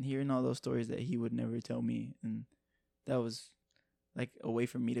 and hearing all those stories that he would never tell me, and that was like a way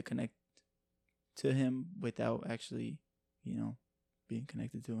for me to connect to him without actually, being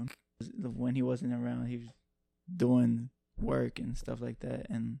connected to him. When he wasn't around, he was doing work and stuff like that,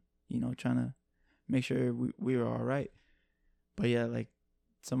 and trying to make sure we were all right. But yeah, like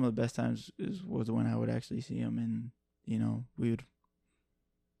some of the best times was when I would actually see him, and we would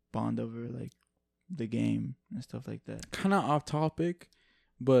bond over like the game and stuff like that. Kind of off topic,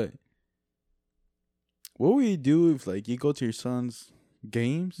 but what would you do if like you go to your son's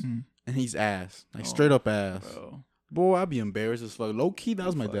games and he's ass, like straight up ass? Bro. Boy, I'd be embarrassed as fuck. Low key, that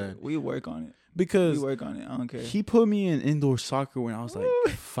was my dad. We work on it. Because we work on it. I don't care. He put me in indoor soccer when I was like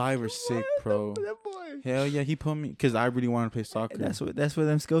 5 or 6, bro. That boy. Hell yeah, he put me because I really wanted to play soccer. That's where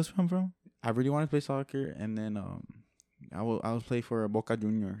them skills come from. I really wanted to play soccer, and then I was play for Boca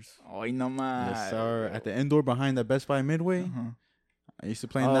Juniors. Oh, no man. Yes, sir. At the indoor behind that Best Buy Midway. I used to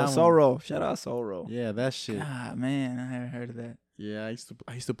play in that Sorrow. one. Shout out Sorrow. Yeah, that shit. God, man, I haven't heard of that. Yeah, I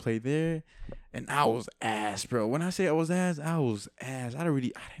used to play there, and I was ass, bro. When I say I was ass, I was ass. I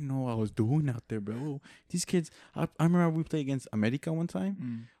didn't know what I was doing out there, bro. These kids, I remember we played against America one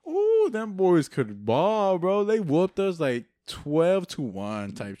time. Ooh, them boys could ball, bro. They whooped us like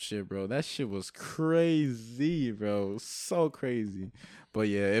 12-1 type shit, bro. That shit was crazy, bro. So crazy. But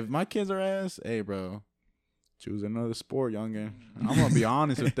yeah, if my kids are ass, hey, bro, choose another sport, youngin. I'm gonna be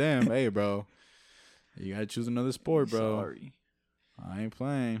honest with them. Hey, bro, you gotta choose another sport, bro. Sorry. I ain't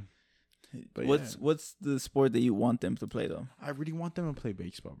playing. But what's the sport that you want them to play though? I really want them to play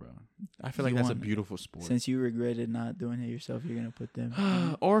baseball, bro. I feel like that's a beautiful sport. Since you regretted not doing it yourself, you're gonna put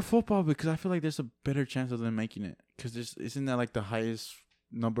them or football, because I feel like there's a better chance of them making it. Because isn't that like the highest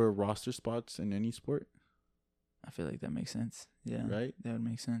number of roster spots in any sport? I feel like that makes sense. Yeah, right. That would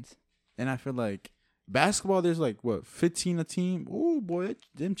make sense. And I feel like basketball, there's like 15 a team. Oh boy,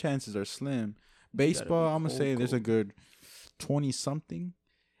 them chances are slim. Baseball, I'm gonna say there's a good 20 something,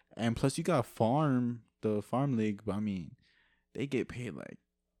 and plus you got the farm league, but I mean they get paid like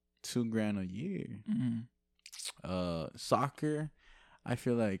 $2,000 a year. Soccer, I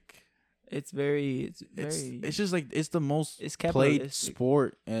feel like it's just like it's the most played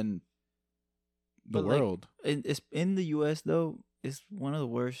sport in the world. It's in the US though. It's one of the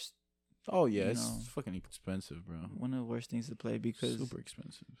worst. Oh yeah, it's fucking expensive, bro. One of the worst things to play because super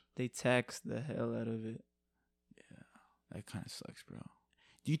expensive. They tax the hell out of it. That kind of sucks, bro.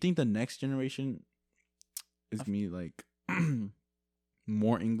 Do you think the next generation is gonna be like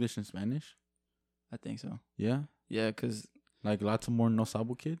more English and Spanish? I think so. Yeah? Yeah, because... Like lots of more no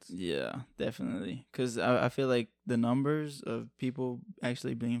sabo kids? Yeah, definitely. Because I feel like the numbers of people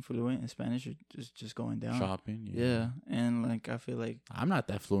actually being fluent in Spanish are just going down. Shopping, yeah. And like I feel like... I'm not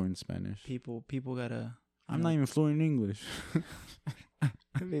that fluent in Spanish. People gotta... I'm not even fluent in English.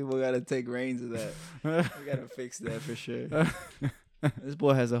 People gotta take reins of that. We gotta fix that for sure. This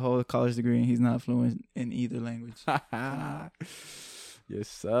boy has a whole college degree and he's not fluent in either language. Yes,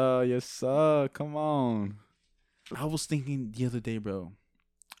 sir. Yes, sir. Come on. I was thinking the other day, bro.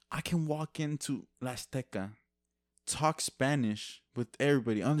 I can walk into La Azteca, talk Spanish with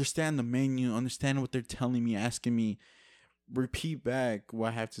everybody, understand the menu, understand what they're telling me, asking me, repeat back what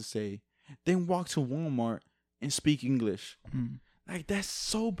I have to say, then walk to Walmart and speak English. Like, that's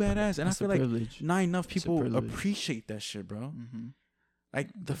so badass. And I feel like not enough people appreciate that shit, bro. Like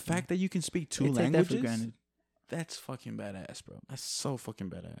the fact that you can speak two They take that for languages, granted. that's fucking badass, bro. That's so fucking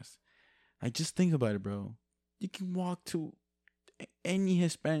badass. Like just think about it, bro. You can walk to any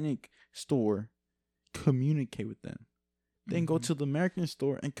Hispanic store, communicate with them, then go to the American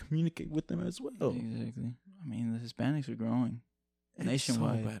store and communicate with them as well. Exactly. I mean, the Hispanics are growing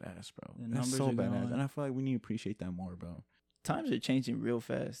nationwide. It's so badass, bro. The It's numbers so are badass, growing. and I feel like we need to appreciate that more, bro. Times are changing real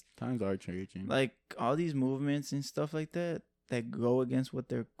fast. Times are changing. Like all these movements and stuff like that go against what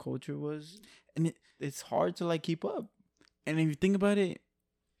their culture was, and it's hard to like keep up. And if you think about it,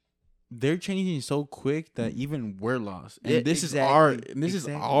 they're changing so quick that even we're lost. And Yeah, this exactly. is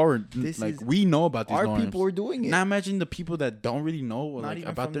our This like is we know about these Our norms. people are doing it. Now imagine the people that don't really know Not like even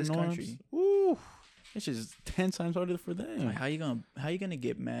about from their this norms. country. Ooh, it's just 10 times harder for them. Like, how you gonna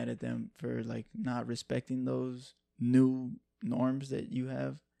get mad at them for like not respecting those new norms that you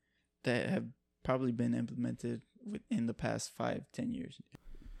have that have probably been implemented within the past 5-10 years?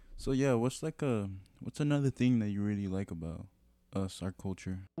 So yeah, what's another thing that you really like about us, our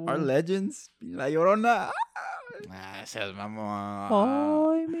culture? Our legends, La Llorona. Says my mom.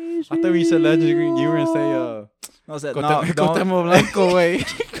 I I thought when you said legend, you were gonna say No, said, Cuauhtémoc Blanco, way.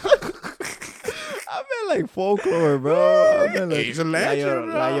 I meant like folklore, bro. I meant like He's a legend,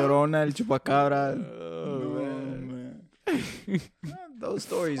 La bro. Llorona, El Chupacabra. Man. Those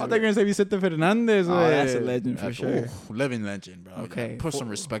stories. I thought you were gonna say Vicente Fernandez. Oh, that's a legend for That's- sure. ooh, living legend, bro. Okay. Put some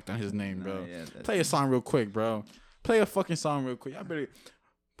respect on his name, bro. Yeah, Play a song real quick, bro. Play a fucking song real quick. I better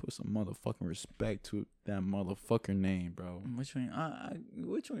put some motherfucking respect to that motherfucker name, bro. Which one?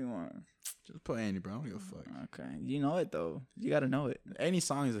 Which one you want? Just put any, bro. I don't give a fuck. Okay, you know it though. You gotta know it. Any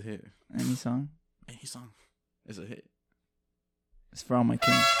song is a hit. Any song? Any song is a hit. It's for all my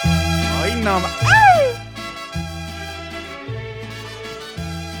kings. Oh, you know,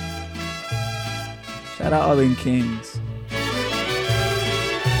 Shout out all them kings.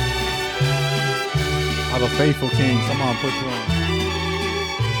 all the faithful kings. Come on, put you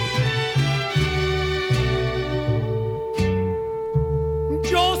on.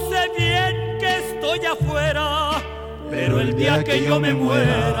 Yo sé bien que estoy afuera, pero el día que yo me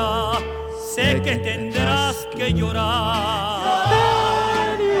muera, sé que tendrás que llorar.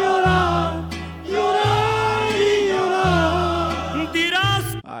 Llorar y llorar.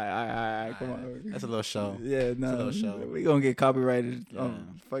 Dirás. Alright, come on. That's a little show. Yeah, no, little show. we gonna get copyrighted Yeah.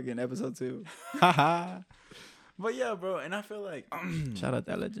 on fucking episode 2. But yeah, bro, and I feel like Shout out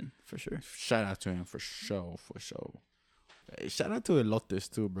that legend for sure. shout out to him for sure, for sure. Hey, shout out to Elotes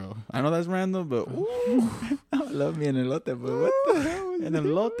too, bro. I know that's random, but ooh, I love me an elote, but what the hell? an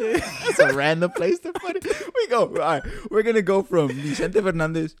elote. That's a random place to put it. We go. All right, we're gonna go from Vicente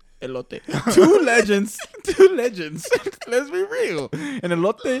Fernandez elote. Two legends. Let's be real. An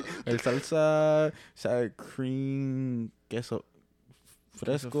elote, el salsa, sour cream, queso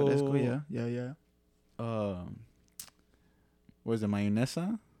fresco. Yeah. What is it,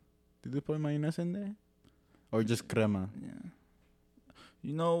 mayonesa? Did they put mayonesa in there? Or just crema? Yeah.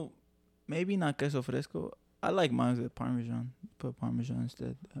 You know, maybe not queso fresco. I like mine with Parmesan. Put Parmesan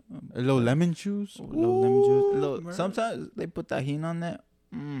instead. A little lemon juice? A little lemon juice. A little, man. sometimes they put tajin on that.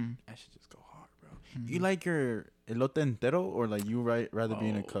 That should just go hard, bro. You like your elote entero or like you rather be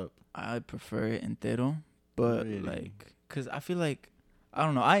in a Oh. cup? I prefer it entero, but Really? like, cause I feel like, I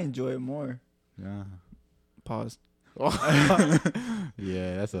don't know, I enjoy it more. Yeah. Pause.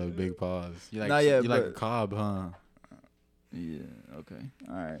 Yeah, that's a big pause. You like, Not yet, you like a but- cob, huh? Yeah. Okay.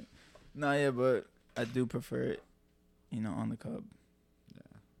 All right. No, yeah, but I do prefer it, on the cup.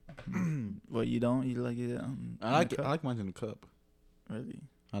 Well, you don't? You like it? I like it. I like mine in a cup. Really?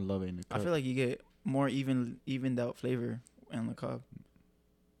 I love it in a cup. I feel like you get more evened out flavor on the cup.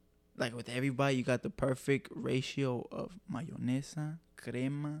 Like with every bite, you got the perfect ratio of mayonesa,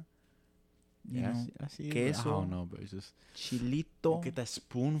 crema, you know, I see it, but queso, I don't know, but it's just chilito. get that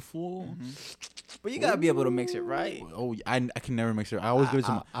spoonful. But you gotta be able to mix it right. Oh, I can never mix it. I always give it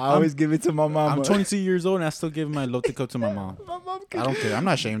to my. I always give it to my mom. I'm 22 years old and I still give my lotte cup to my mom. My mom I don't care. I'm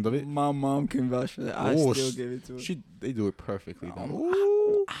not ashamed of it. My mom can vouch for that. I Oh, still give it to her. They do it perfectly. Though.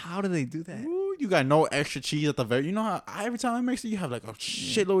 Ooh, how do they do that? Ooh, you got no extra cheese at the very. You know how every time I mix it, you have like a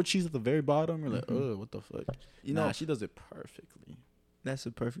shitload of cheese at the very bottom. You're like, what the fuck? Nah, she does it perfectly. That's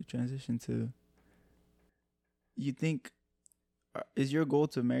a perfect transition to. You think, is your goal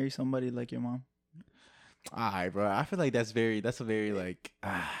to marry somebody like your mom? Alright, bro. I feel like that's a very like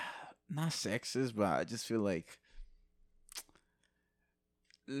not sexist, but I just feel like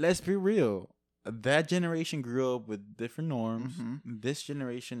let's be real. That generation grew up with different norms. This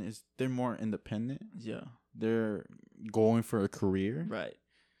generation they're more independent. Yeah. They're going for a career. Right.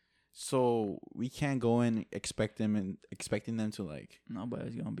 So we can't go in expecting them to like.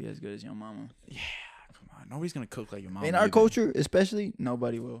 Nobody's gonna be as good as your mama. Yeah, come on. Nobody's gonna cook like your mama. In our either. culture, especially,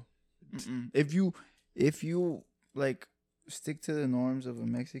 nobody will. If you like stick to the norms of a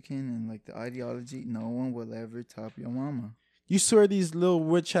Mexican and like the ideology, no one will ever top your mama. You swear these little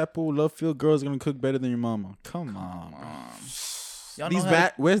Woodchapel love field girls are gonna cook better than your mama? Come on. Y'all These know how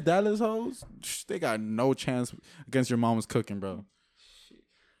to- West Dallas hoes, they got no chance against your mama's cooking, bro.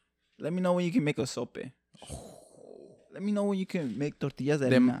 Let me know when you can make a sope. Let me know when you can make tortillas de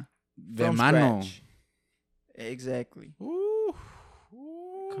De- harina De from mano. scratch. Exactly. Ooh.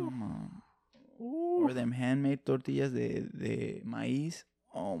 Come on. Or them handmade tortillas de maíz.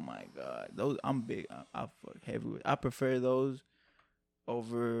 Oh my God, those I'm big. I fuck heavy with. I prefer those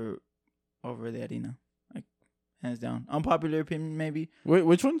over the harina, like hands down. Unpopular opinion, maybe. Wait,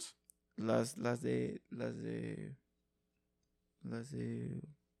 which ones? Las de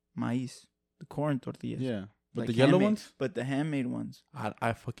maíz, the corn tortillas. Yeah, but Like the yellow handmade- ones. But the handmade ones.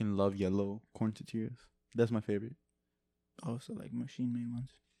 I fucking love yellow corn tortillas. That's my favorite. Also, like machine made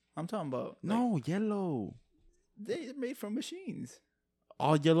ones. I'm talking about No, yellow. they're made from machines.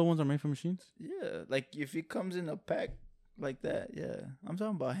 All yellow ones are made from machines. Yeah, like if it comes in a pack like that, yeah. I'm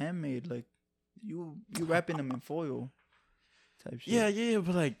talking about handmade, like you wrapping them in foil type shit. Yeah,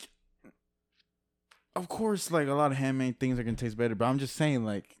 but like, of course, like a lot of handmade things are gonna taste better. But I'm just saying,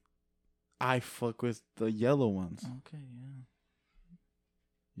 like, I fuck with the yellow ones. Okay, yeah.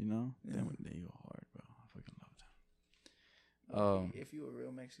 You know, Yeah. they go hard, bro. I fucking love them. If you were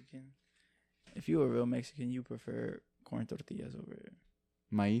a real Mexican, you prefer corn tortillas over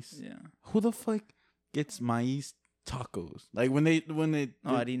Maíz. yeah. Who the fuck gets maíz tacos? Like when they No,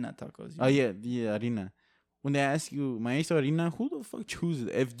 harina tacos. oh yeah, harina. When they ask you maíz or harina, who the fuck chooses?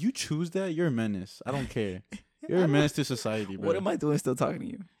 If you choose that, you're a menace. I don't care. You're a menace to society, bro. What am I doing still talking to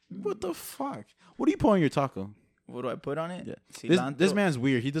you? What the fuck? What do you put on your taco? What do I put on it? Yeah. Cilantro. This man's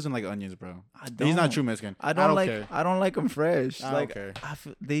weird. He doesn't like onions, bro. I don't. He's not true Mexican. I don't like. care. I don't like them fresh. I don't like care.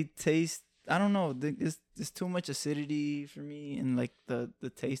 they taste. I don't know. It's too much acidity for me, and like the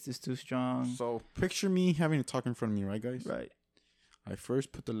taste is too strong. So picture me having a taco in front of me, right, guys? Right. I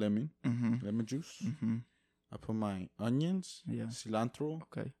first put the lemon juice. I put my onions, Yeah. cilantro,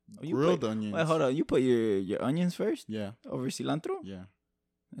 Okay. grilled onions. Wait, hold on. You put your onions first Yeah, over cilantro? yeah.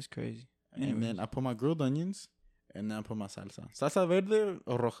 That's crazy. And Anyways. then I put my grilled onions, and then I put my salsa. Salsa verde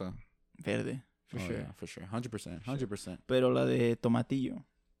or roja? Verde for Oh, sure. yeah, for sure. 100%. 100%. Pero la de tomatillo.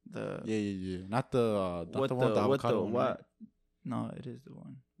 The Yeah. Not the one with the avocado. one, right? No, it is the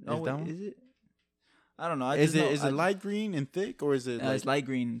one. Is Oh, that wait, one? is it? I don't know. Is it light green and thick, or is it like? It's light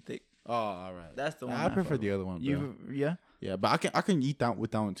green and thick. Oh, all right. That's the one. I prefer fuck the with. other one, bro. You yeah. Yeah, but I can eat that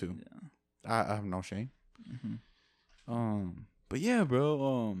with that one too. Yeah. I have no shame. Mm-hmm. But yeah,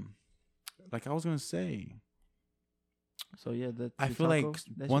 bro. Like I was gonna say. So yeah, that's. I your feel like taco?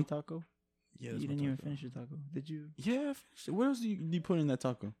 That's one- your taco. Yeah, You didn't even finish your taco, did you? Yeah, I finished it. What else do you put in that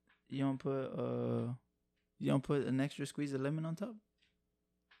taco? You don't put an extra squeeze of lemon on top?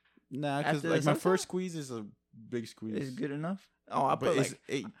 Nah, because After like the my salsa? first squeeze is a big squeeze. Is good enough? Oh, I But put it's-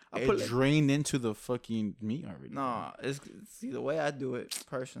 like I it put like- drained into the fucking meat already. no. It's see the way I do it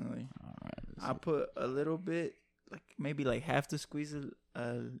personally. All right. I put a little bit, like maybe like half the squeeze of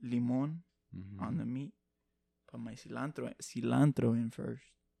limon on the meat. Put my cilantro in first.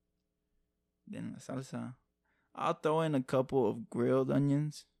 Then the salsa. I'll throw in a couple of grilled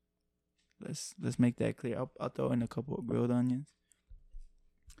onions. Let's make that clear. I'll throw in a couple of grilled onions.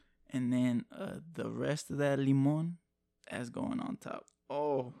 And then the rest of that limon, that's going on top.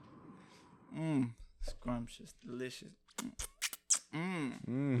 Oh, scrumptious, delicious.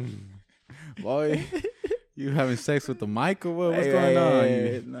 Boy, you having sex with the mic or what? What's going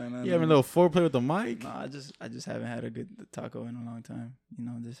on? You having a little foreplay with the mic? No, I just haven't had a good taco in a long time. You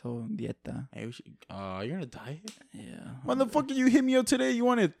know, this whole dieta. Hey, you're on a diet? Yeah. Motherfucker, you hit me up today. You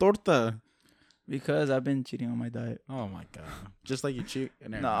wanted torta. Because I've been cheating on my diet. Oh my god! Just like you cheat.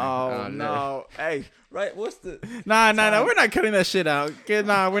 No. Hey, right? What's the? Nah. We're not cutting that shit out. Okay,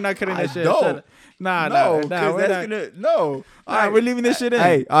 nah, we're not cutting that shit. don't. Shut up. Nah. No, We're we're not. gonna no. All right, we're leaving this shit in.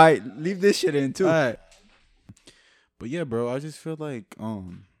 Hey, all right, leave this shit in too. All right. But yeah, bro, I just feel like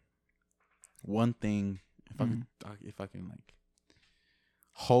one thing if I can like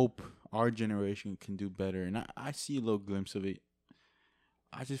hope our generation can do better, and I see a little glimpse of it.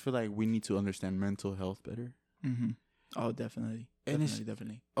 I just feel like we need to understand mental health better. Mm-hmm. Oh, definitely. And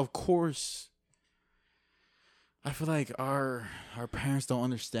Definitely. Of course, I feel like our parents don't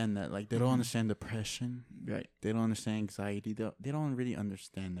understand that. Like, they don't understand depression. Right. They don't understand anxiety. They don't really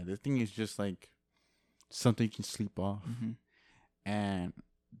understand that. The thing is just like something you can sleep off. Mm-hmm. And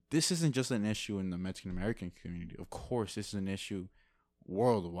this isn't just an issue in the Mexican American community. Of course, this is an issue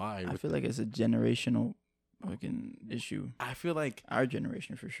worldwide. I feel like it's a generational fucking issue. I feel like our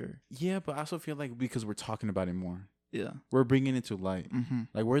generation for sure. Yeah, but I also feel like because we're talking about it more. Yeah, we're bringing it to light. Mm-hmm.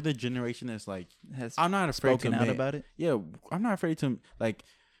 Like we're the generation that's like, has I'm not afraid spoken to out admit, about it. Yeah, I'm not afraid to like.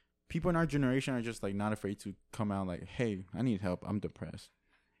 People in our generation are just like not afraid to come out like, hey, I need help. I'm depressed.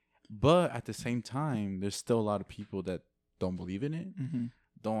 But at the same time, there's still a lot of people that don't believe in it, mm-hmm.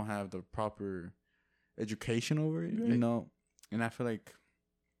 don't have the proper education over it, right. you know. And I feel like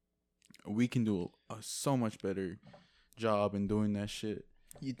we can do a so much better job in doing that shit.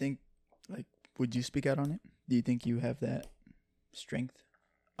 You think, like, would you speak out on it? Do you think you have that strength?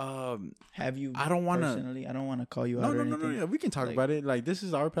 Have you? I don't want to. Personally, I don't want to call you out. No. Yeah, we can talk about it. Like, this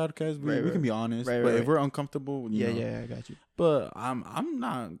is our podcast. We can be honest. Right, but if we're uncomfortable, you know. Yeah, I got you. But I'm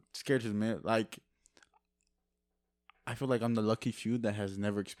not scared to admit. Like, I feel like I'm the lucky few that has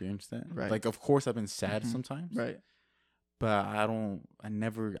never experienced that. Right. Like, of course, I've been sad sometimes. Right. But I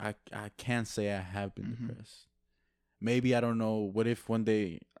can't say I have been depressed. Maybe, I don't know. What if one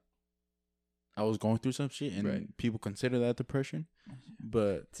day I was going through some shit and people consider that depression?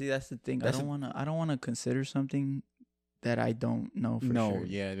 But see, that's the thing. I don't want to consider something that I don't know for sure. No,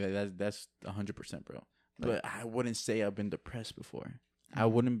 yeah, that's 100%, bro. But I wouldn't say I've been depressed before. I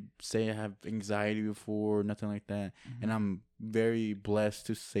wouldn't say I have anxiety before, nothing like that. Mm-hmm. And I'm very blessed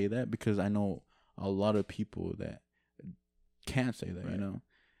to say that because I know a lot of people that can't say that, you know.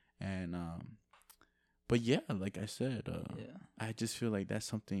 And but yeah, like I said, I just feel like that's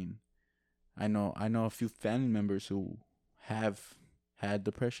something. I know a few family members who have had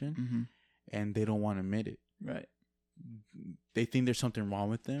depression, and they don't want to admit it. Right. They think there's something wrong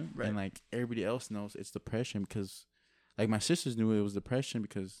with them, and like everybody else knows it's depression because, like my sisters knew it was depression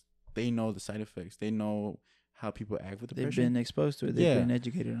because they know the side effects. They know how people act with depression. They've been exposed to it. They've been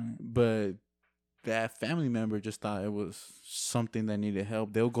educated on it. But that family member just thought it was something that needed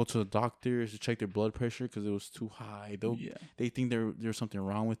help. They'll go to the doctors to check their blood pressure because it was too high. They think there's something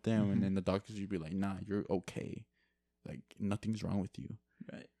wrong with them, and then the doctors would be like, "Nah, you're okay. Like nothing's wrong with you."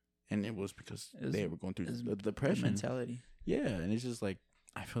 Right. And it was because they were going through the depression mentality. Yeah, and it's just like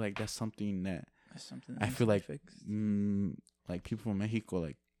I feel like that's something that I feel like like people from Mexico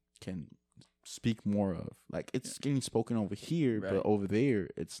like can speak more of. Like it's getting spoken over here, but over there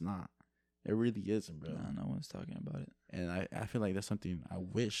it's not. It really isn't, bro. No one's talking about it. And I feel like that's something I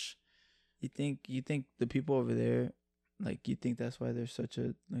wish. You think the people over there, like, you think that's why there's such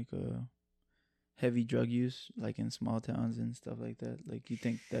a heavy drug use, like in small towns and stuff like that? Like, you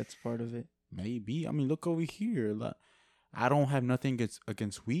think that's part of it? Maybe. I mean, look over here. Like, I don't have nothing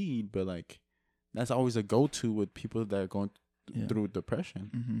against weed, but like that's always a go-to with people that are going through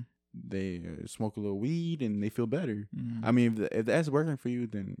depression. Mm-hmm. They smoke a little weed and they feel better. Mm-hmm. I mean, if that's working for you,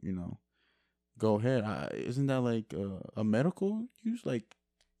 then you know. Go ahead. Isn't that like a medical use? Like,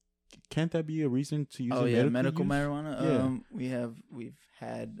 can't that be a reason to use? Medical marijuana. Yeah. We've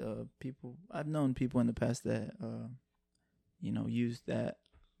had people. I've known people in the past that used that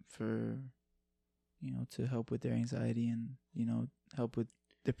for, to help with their anxiety and help with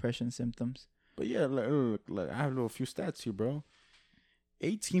depression symptoms. But yeah, look, I have a few stats here, bro.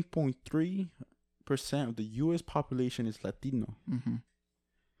 18.3% of the U.S. population is Latino. Mm-hmm.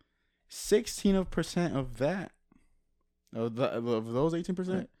 16% of those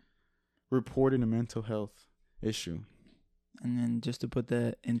 18% reported a mental health issue. And then just to put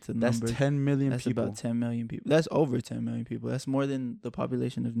that into numbers, that's 10 million that's people. That's about 10 million people. That's over 10 million people. That's more than the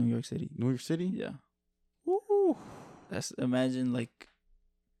population of New York City. New York City? Yeah. Woo. Imagine like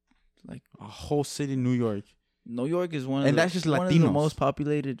a whole city, New York. New York is one of the most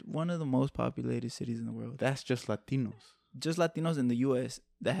populated cities in the world. That's just Latinos. Just Latinos in the U.S.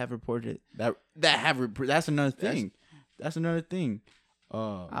 that have reported it. That's another thing. That's another thing.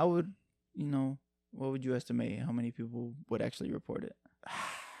 I would, what would you estimate? How many people would actually report it?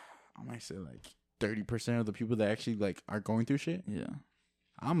 I might say like 30% of the people that actually like are going through shit. Yeah,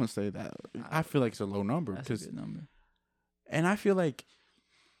 I'm gonna say that. I feel like it's a low number. That's a good number. And I feel like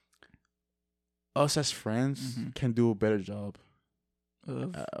us as friends can do a better job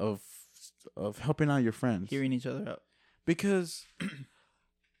of helping out your friends, hearing each other out. Because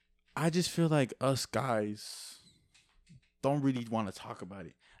I just feel like us guys don't really want to talk about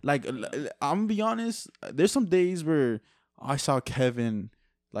it. Like, I'm gonna be honest, there's some days where I saw Kevin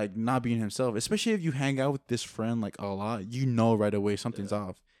like not being himself, especially if you hang out with this friend like a lot, right away something's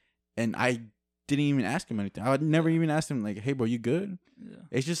off. And I didn't even ask him anything. I would never even ask him like, "Hey, bro, you good?" Yeah.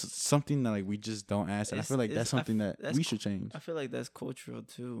 It's just something that like we just don't ask. And I feel like that's something that we should change. I feel like that's cultural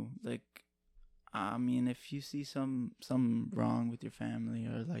too. Like, I mean, if you see some wrong with your family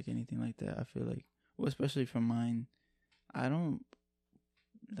or like anything like that, I feel like, well, especially from mine, I don't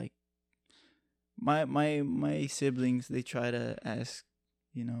like my siblings. They try to ask,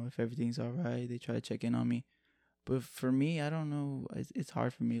 if everything's all right. They try to check in on me, but for me, I don't know. It's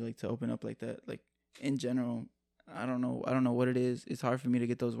hard for me like to open up like that. Like in general, I don't know. I don't know what it is. It's hard for me to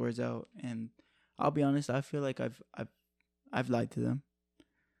get those words out, and I'll be honest. I feel like I've lied to them.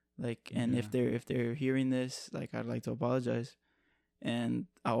 Like, and if they're hearing this, like, I'd like to apologize, and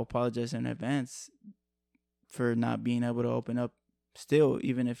I'll apologize in advance for not being able to open up. Still,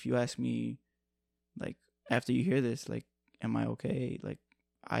 even if you ask me, like, after you hear this, like, am I okay? Like,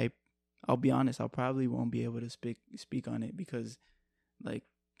 I'll be honest. I'll probably won't be able to speak on it because, like,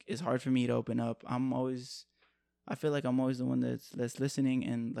 it's hard for me to open up. I feel like I'm always the one that's listening,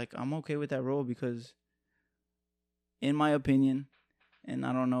 and like I'm okay with that role because, in my opinion. And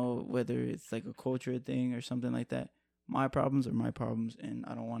I don't know whether it's like a culture thing or something like that. My problems are my problems, and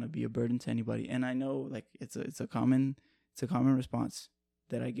I don't want to be a burden to anybody. And I know like it's a common response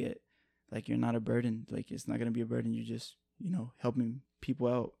that I get. Like, you're not a burden. Like, it's not gonna be a burden. You're just helping people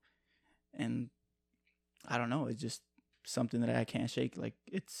out. And I don't know. It's just something that I can't shake. Like,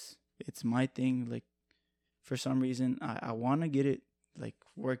 it's my thing. Like, for some reason I want to get it like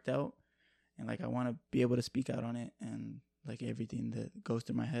worked out, and like I want to be able to speak out on it and. Like everything that goes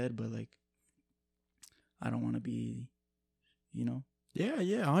through my head, but like I don't want to be, Yeah,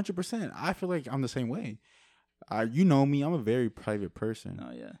 100%. I feel like I'm the same way. You know me, I'm a very private person.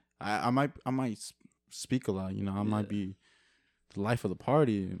 Oh yeah. I might speak a lot. I might be the life of the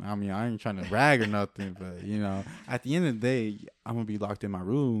party. I mean, I ain't trying to brag or nothing, but at the end of the day, I'm gonna be locked in my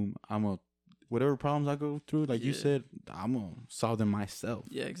room. Whatever problems I go through, like you said, I'm going to solve them myself.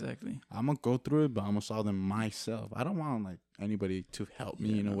 Yeah, exactly. I'm going to go through it, but I'm going to solve them myself. I don't want, like, anybody to help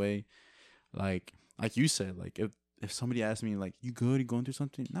me in a way. Like you said, like, if somebody asks me, like, you good? You going through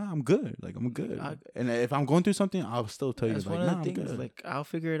something? Nah, I'm good. Like, I'm good. And if I'm going through something, I'll still tell you, like, nah, I'm good. Like, I'll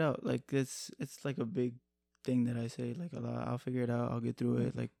figure it out. Like, it's like a big thing that I say, like, a lot. I'll figure it out. I'll get through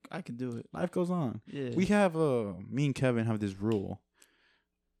it. Like, I can do it. Life goes on. Yeah. We have, me and Kevin have this rule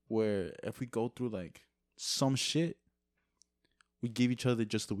where if we go through, like, some shit, we give each other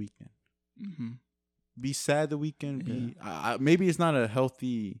just the weekend. Mm-hmm. Be sad the weekend. Maybe it's not a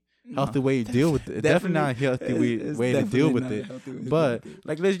healthy way to deal with it. Definitely not a healthy way to deal with it. But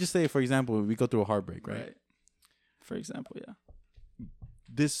like, let's just say, for example, we go through a heartbreak, right? For example, yeah.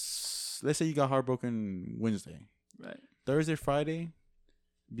 Let's say you got heartbroken Wednesday. Right. Thursday, Friday,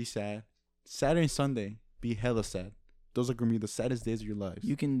 be sad. Saturday and Sunday, be hella sad. Those are gonna be the saddest days of your life.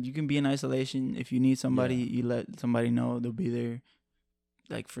 You can be in isolation. If you need somebody, you let somebody know. They'll be there,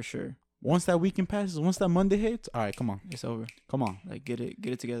 like, for sure. Once that weekend passes, once that Monday hits, all right, come on. It's over. Come on. Like, get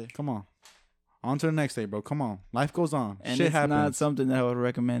it together. Come on. On to the next day, bro. Come on. Life goes on. And shit it's happens. not something that I would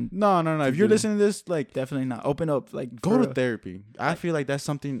recommend. No. If you're listening to this, like, definitely not. Open up. Like, go to therapy. I feel like that's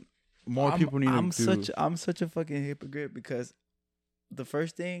something more people need to do. I'm such a fucking hypocrite because the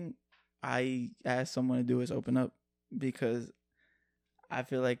first thing I ask someone to do is open up, because I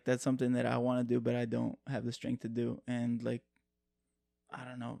feel like that's something that I want to do, but I don't have the strength to do. And like, I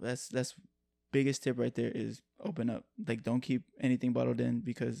don't know. That's biggest tip right there is open up. Like, don't keep anything bottled in,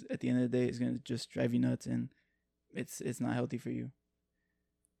 because at the end of the day, it's gonna just drive you nuts, and it's not healthy for you.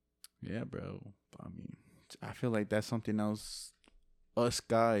 Yeah, bro. I mean, I feel like that's something else. Us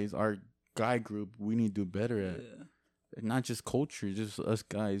guys, our guy group, we need to do better at. Yeah. Not just culture, just us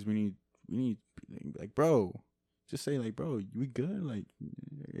guys. We need like, bro. Just say, like, bro, we good? Like,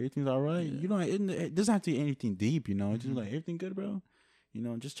 everything's all right? Yeah. It doesn't have to be anything deep, Mm-hmm. Just like, everything good, bro?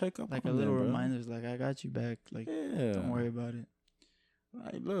 Just check up. Like, a little reminders, like, I got you back. Like, don't worry about it.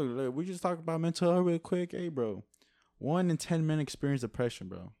 Like, look, we just talked about mental health real quick. Hey, bro, 1 in 10 men experience depression,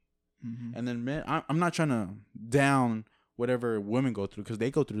 bro. Mm-hmm. And then men, I'm not trying to down whatever women go through, because they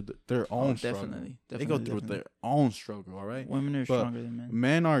go through their own struggle. Definitely. They go through their own struggle, all right? Women are stronger than men.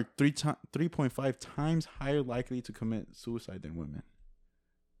 Men are 3.5 times higher likely to commit suicide than women.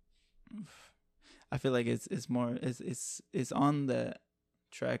 I feel like it's more it's on the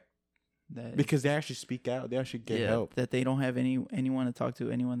track that, because they actually speak out, they actually get help. That they don't have anyone to talk to,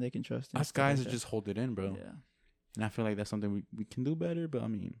 anyone they can trust. Us guys just hold it in, bro. Yeah. And I feel like that's something we can do better. But I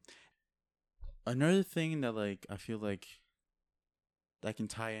mean, another thing that, like, I feel like that can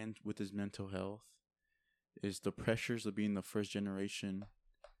tie in with his mental health is the pressures of being the first generation.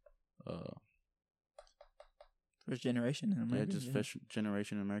 First generation in America. First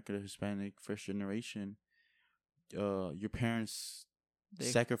generation in America, the Hispanic first generation. Your parents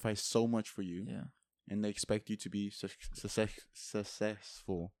sacrifice so much for you, and they expect you to be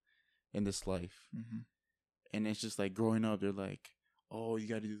successful in this life. And it's just like growing up, they're like, oh, you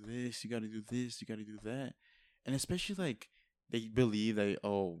got to do this, you got to do this, you got to do that. And especially like they believe that,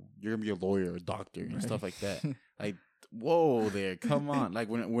 oh, you're going to be a lawyer or a doctor and stuff like that. Like, whoa there, come on. Like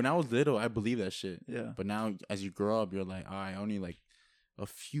when I was little, I believed that shit. Yeah. But now as you grow up, you're like, all right, only like a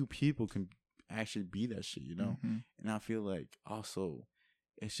few people can actually be that shit, you know? And I feel like also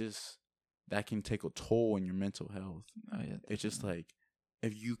it's just that can take a toll on your mental health. Oh, yeah. It's just like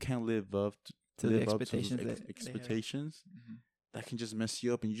if you can't live up to the expectations, that can just mess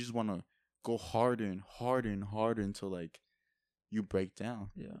you up, and you just want to go harder and harder and harder until like you break down.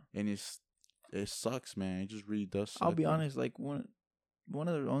 Yeah. And it sucks, man. It just really does suck. I'll be honest, like one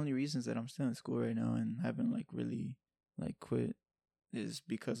of the only reasons that I'm still in school right now and haven't like really like quit is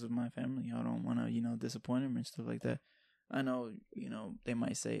because of my family. I don't want to, disappoint them and stuff like that. I know, they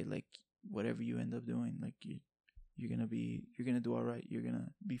might say like whatever you end up doing, like you're gonna do all right. You're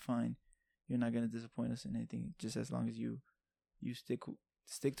gonna be fine. You're not gonna disappoint us in anything. Just as long as you stick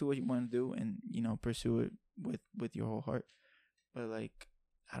to what you want to do and pursue it with your whole heart. But like,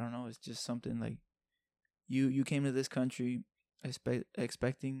 I don't know. It's just something like you came to this country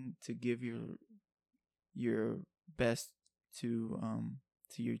expecting to give your best to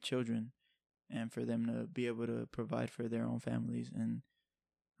your children and for them to be able to provide for their own families. And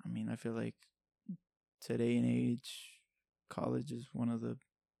I mean, I feel like today and age, college is one of the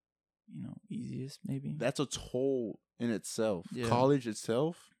easiest maybe. That's a toll in itself. Yeah. College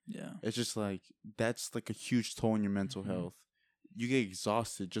itself, yeah, it's just like that's like a huge toll on your mental health. You get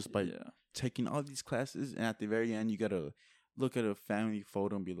exhausted just by taking all these classes, and at the very end, you gotta look at a family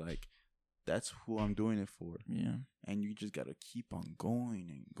photo and be like, "That's who I'm doing it for." Yeah, and you just gotta keep on going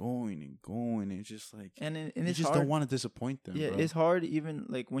and going and going. And it's just like, and you it's just hard. Don't want to disappoint them. Yeah, bro. It's hard even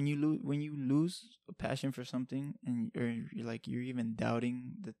like when you lose a passion for something, and or you're even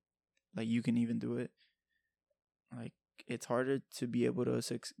doubting that like you can even do it. Like it's harder to be able to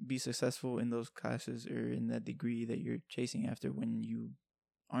be successful in those classes or in that degree that you're chasing after when you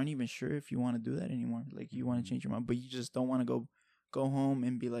aren't even sure if you want to do that anymore. Like you want to change your mind, but you just don't want to go home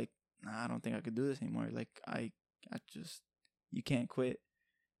and be like, nah, I don't think I could do this anymore. Like you can't quit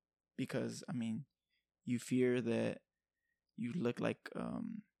because I mean, you fear that you look like I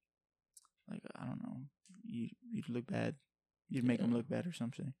don't know, you'd look bad. You'd make them look bad or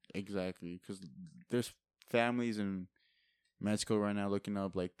something. Exactly, because there's families in Mexico right now looking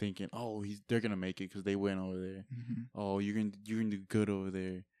up, like thinking, "Oh, they're gonna make it because they went over there. Oh, you're gonna do good over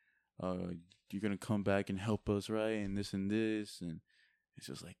there. You're gonna come back and help us, right? And this and this." And it's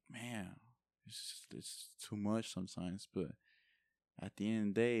just like, man, it's too much sometimes. But at the end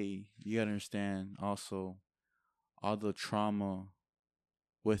of the day, you gotta understand also all the trauma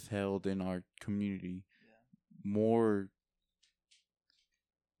withheld in our community.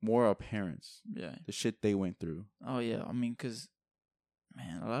 More our parents. Yeah. The shit they went through. Oh, yeah. I mean, because,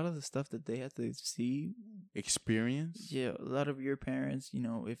 man, a lot of the stuff that they had to see. Experience? Yeah. A lot of your parents,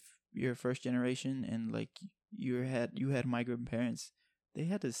 if you're first generation and, like, you had migrant parents, they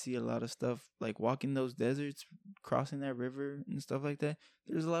had to see a lot of stuff, like walking those deserts, crossing that river and stuff like that.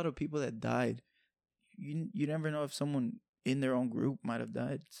 There's a lot of people that died. You never know if someone in their own group might have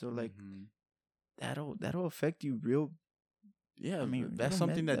died. So, like, that'll affect you real. Yeah, I mean, that's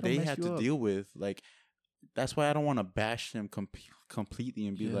something that they had to deal with. Like, that's why I don't want to bash them completely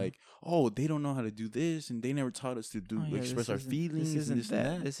and be like, oh, they don't know how to do this and they never taught us to express our feelings. This isn't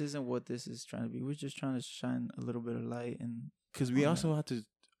that. This isn't what this is trying to be. We're just trying to shine a little bit of light. And because we also have to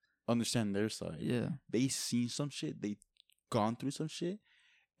understand their side. Yeah. They seen some shit. They gone through some shit.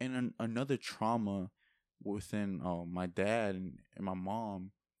 And another trauma within my dad and my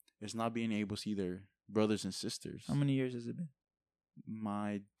mom is not being able to see their brothers and sisters. How many years has it been?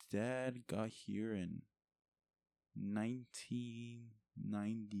 My dad got here in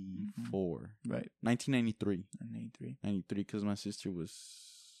 1994. Right. 1993. 93, because my sister was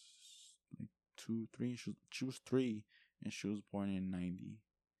like 2, 3. She was 3, and she was born in 90.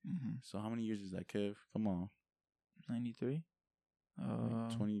 So how many years is that, Kev? Come on. 93?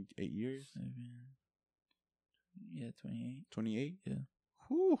 28 years? 7. Yeah, 28. 28? Yeah.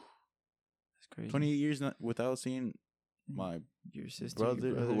 Whew. That's crazy. 28 years without seeing your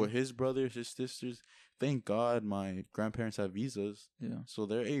brother, his brothers, his sisters. Thank God my grandparents have visas. Yeah. So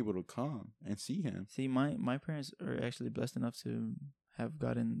they're able to come and see him. See, my parents are actually blessed enough to have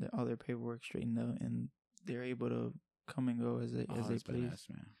gotten all their paperwork straightened out, and they're able to come and go as they please. Badass,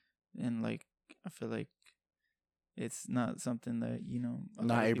 man. And like, I feel like it's not something that,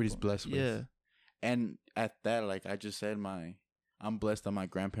 not everybody's blessed with. Yeah. And at that, like I just said, I'm blessed that my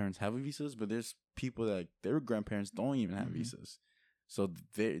grandparents have visas, but there's people that their grandparents don't even have visas. So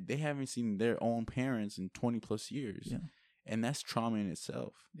they haven't seen their own parents in 20 plus years. Yeah. And that's trauma in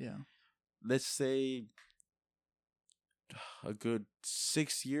itself. Yeah. Let's say a good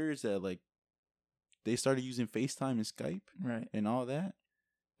 6 years that like they started using FaceTime and Skype Right. and all that.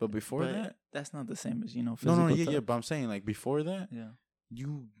 But before that, that's not the same as, no, physical yeah, touch. but I'm saying like before that, Yeah.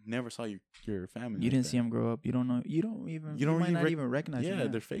 you never saw your family. You like didn't that. see them grow up. You don't know. You might not even recognize them. Yeah,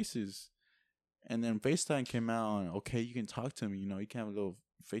 their faces. And then FaceTime came out, and okay, you can talk to them. You can have a little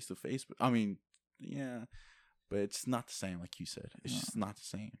face to face. I mean, yeah, but it's not the same, like you said. It's just not the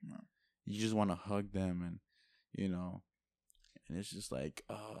same. No. You just want to hug them, and and it's just like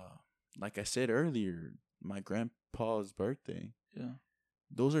I said earlier, my grandpa's birthday. Yeah.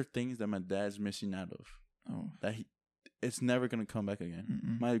 Those are things that my dad's missing out of. Oh. That it's never gonna come back again.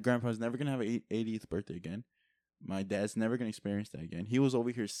 Mm-mm. My grandpa's never gonna have an 80th birthday again. My dad's never gonna experience that again. He was over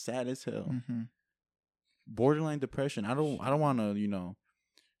here sad as hell, Mm-hmm. borderline depression. I don't want to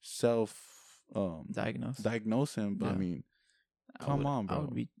self diagnose him, but Yeah. I mean, come on,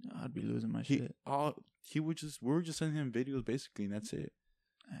 bro. I'd be losing my we shit. were just sending him videos basically, and that's it.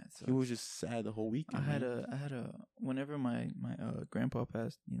 He was just sad the whole weekend. I had a whenever my grandpa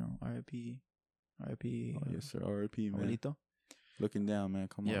passed, R.I.P. Oh, yes, sir. R.I.P. man. Abuelito. Looking down, man.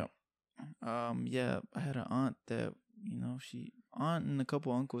 Come on. Yeah. I had an aunt that aunt and a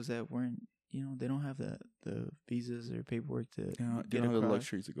couple uncles that weren't, they don't have the visas or paperwork to They get don't have the across.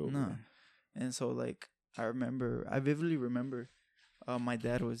 luxury to go. No. over. And so like I vividly remember, my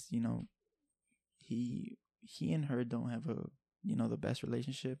dad was, he and her don't have the best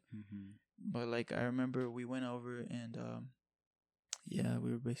relationship. Mm-hmm. But like I remember we went over and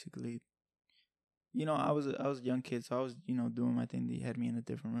we were basically, I was a young kid, so I was doing my thing. They had me in a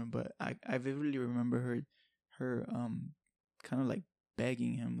different room, but I vividly remember her kind of like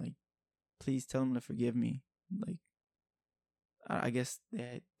begging him, like, please tell him to forgive me. Like I guess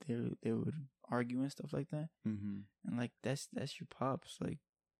they would argue and stuff like that. Mm-hmm. And like that's your pops. Like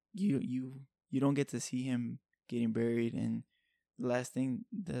you don't get to see him getting buried, and the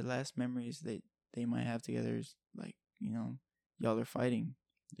last memories that they might have together is like, y'all are fighting.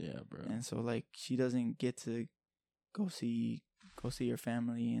 Yeah, bro. And so like she doesn't get to go see your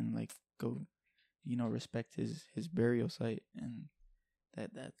family and like go, respect his burial site, and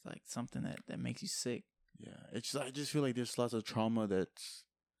that's like something that makes you sick. Yeah, I just feel like there's lots of trauma that's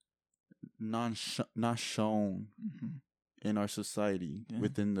not shown Mm-hmm. in our society Yeah.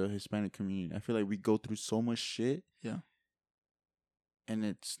 within the Hispanic community. I feel like we go through so much shit. Yeah. And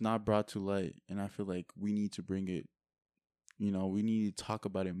it's not brought to light. And I feel like we need to bring it, we need to talk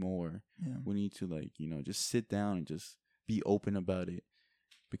about it more. Yeah. We need to just sit down and just be open about it,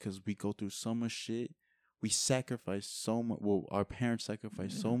 because we go through so much shit. We sacrifice so much. Well, our parents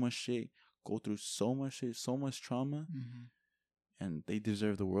sacrifice so much shit, go through so much shit, so much trauma. Mm-hmm. And they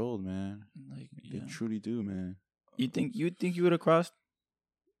deserve the world, man. Like They truly do, man. You think you would have crossed?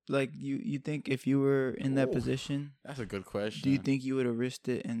 Like you think if you were in that position, That's a good question. do you think you would have risked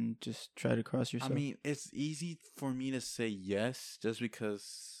it and just try to cross yourself? I mean, it's easy for me to say yes, just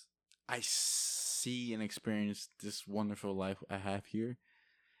because I see and experience this wonderful life I have here.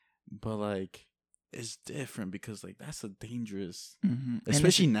 But like, it's different because like that's a dangerous, mm-hmm.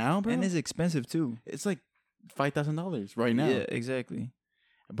 especially now, bro. And it's expensive too. It's like $5,000 right now. Yeah, exactly.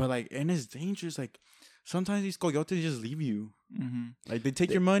 But like, and it's dangerous. Like, sometimes these coyotes just leave you. Mm-hmm. Like, they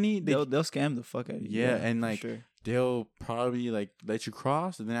take your money. They'll scam the fuck out of you. Yeah, and like sure. they'll probably like let you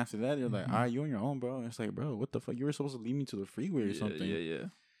cross, and then after that they're like, Mhm. "All right, you on your own, bro." And it's like, bro, what the fuck? You were supposed to lead me to the freeway or something. Yeah.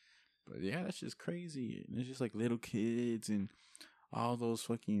 But yeah, that's just crazy. And it's just like little kids and all those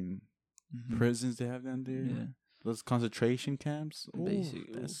fucking Mhm. prisons they have down there. Yeah. Those concentration camps. Ooh,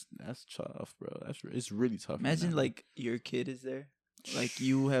 Basically. that's tough, bro. It's really tough. Imagine right now. like your kid is there, like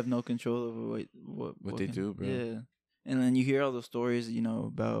you have no control over what they do, bro. Yeah, and then you hear all the stories,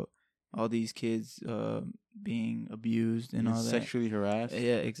 about all these kids being abused and all that, sexually harassed.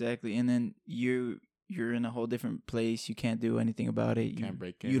 Yeah, exactly. And then you're in a whole different place. You can't do anything about it. Can't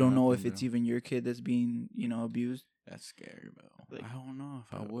break it. You don't know if nothing, it's bro. even your kid that's being abused. That's scary, bro. Like, I don't know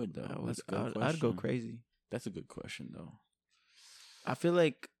if I would though. I'd go crazy. That's a good question though. I feel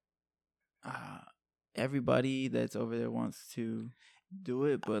like everybody that's over there wants to do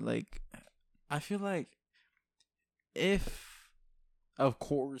it, but like I feel like if I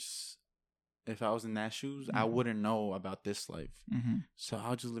was in that shoes, I Mhm. wouldn't know about this life. mm-hmm. So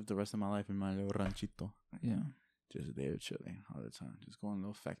I'll just live the rest of my life in my little ranchito. Yeah. Just there chilling all the time. Just going a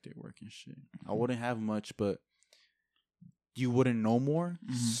little factory work and shit. I wouldn't have much, but you wouldn't know more.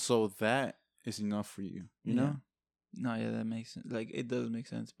 Mhm. So that is enough for you. You know? No, yeah, that makes sense. Like, it does make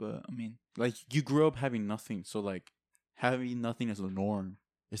sense, but I mean, Like, you grew up having nothing. So, like, having nothing is the norm.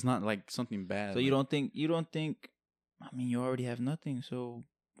 It's not like something bad. So you don't think? I mean, you already have nothing. So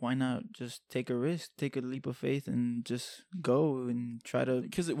why not just take a risk, take a leap of faith, and just go and try to?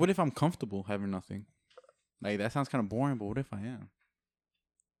 Because what if I'm comfortable having nothing? Like that sounds kind of boring, but what if I am?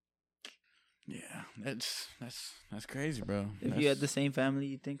 Yeah, that's crazy, bro. If you had the same family,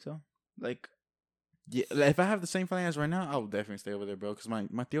 you think so? Like, yeah, if I have the same finance right now, I would definitely stay over there, bro. Because my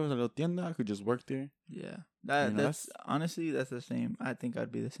tío was a little tienda, I could just work there. Yeah, that's honestly that's the same. I think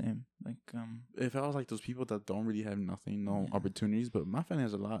I'd be the same. Like, if I was like those people that don't really have nothing, no opportunities, but my family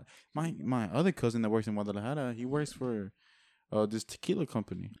has a lot. My other cousin that works in Guadalajara, he works for this tequila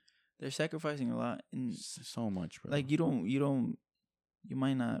company. They're sacrificing a lot, and so much, bro. Like you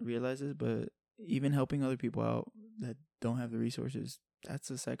might not realize this, but even helping other people out that don't have the resources, that's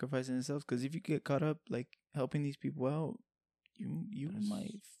a sacrifice in itself. Because if you get caught up like helping these people out, you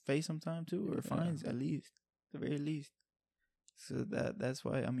might face some time too, or fines at the very least. So that's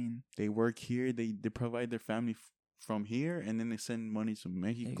why, I mean, they work here, they provide their family from here, and then they send money to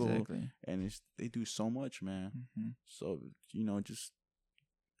Mexico. Exactly. And they do so much, man. Mm-hmm. So just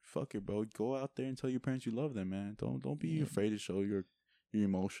fuck it, bro. Go out there and tell your parents you love them, man. Don't be afraid to show your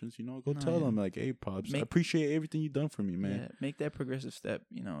emotions. Go tell them like, hey, pops, I appreciate everything you've done for me, man. Yeah, make that progressive step.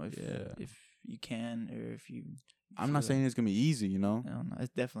 If you can, or if you. I'm not saying it's gonna be easy, No,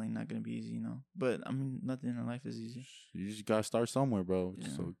 it's definitely not gonna be easy, But I mean, nothing in life is easy. You just gotta start somewhere, bro. Yeah.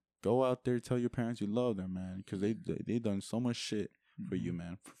 So go out there, tell your parents you love them, man, because they done so much shit for you,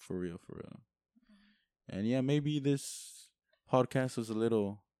 man. For real. And yeah, maybe this podcast was a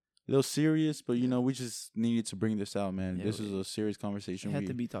little serious, but we just needed to bring this out, man. This is a serious conversation. It had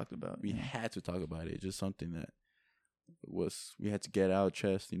to be talked about. We had to talk about it. Just something that we had to get out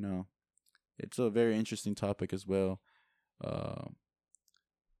chest. It's a very interesting topic as well.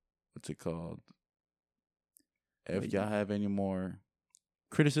 What's it called? If y'all have any more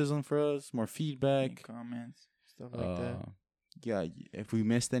criticism for us, more feedback, any comments, stuff like that. Yeah, if we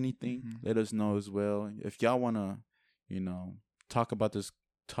missed anything, let us know as well. If y'all wanna, talk about this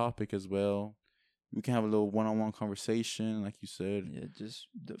topic as well, we can have a little one-on-one conversation, like you said. Yeah, just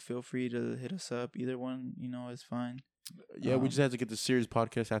feel free to hit us up. Either one, is fine. Yeah, we just had to get the serious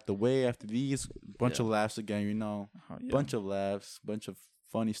podcast out the way after these. Bunch of laughs again, bunch of laughs, bunch of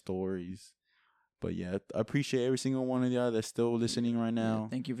funny stories. But yeah, I appreciate every single one of y'all that's still listening right now.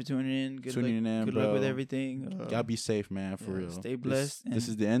 Thank you for tuning in. Good bro. luck with everything. Y'all be safe, man, for real. Stay blessed. This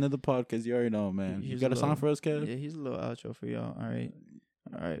is the end of the podcast. You already know, man. You got a song for us, Kev? Yeah, here's a little outro for y'all. All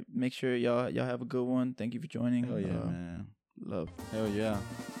right. Make sure y'all have a good one. Thank you for joining. Hell yeah, man. Love. Hell yeah.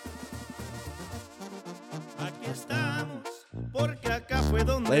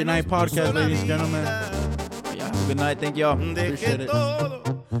 Late night podcast, ladies and gentlemen. Yeah, good night. Thank y'all. Appreciate it.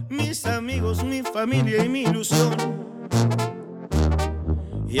 Mis amigos, mi familia y mi ilusión.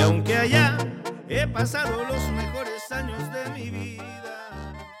 Y aunque allá he pasado los mejores años de mi vida.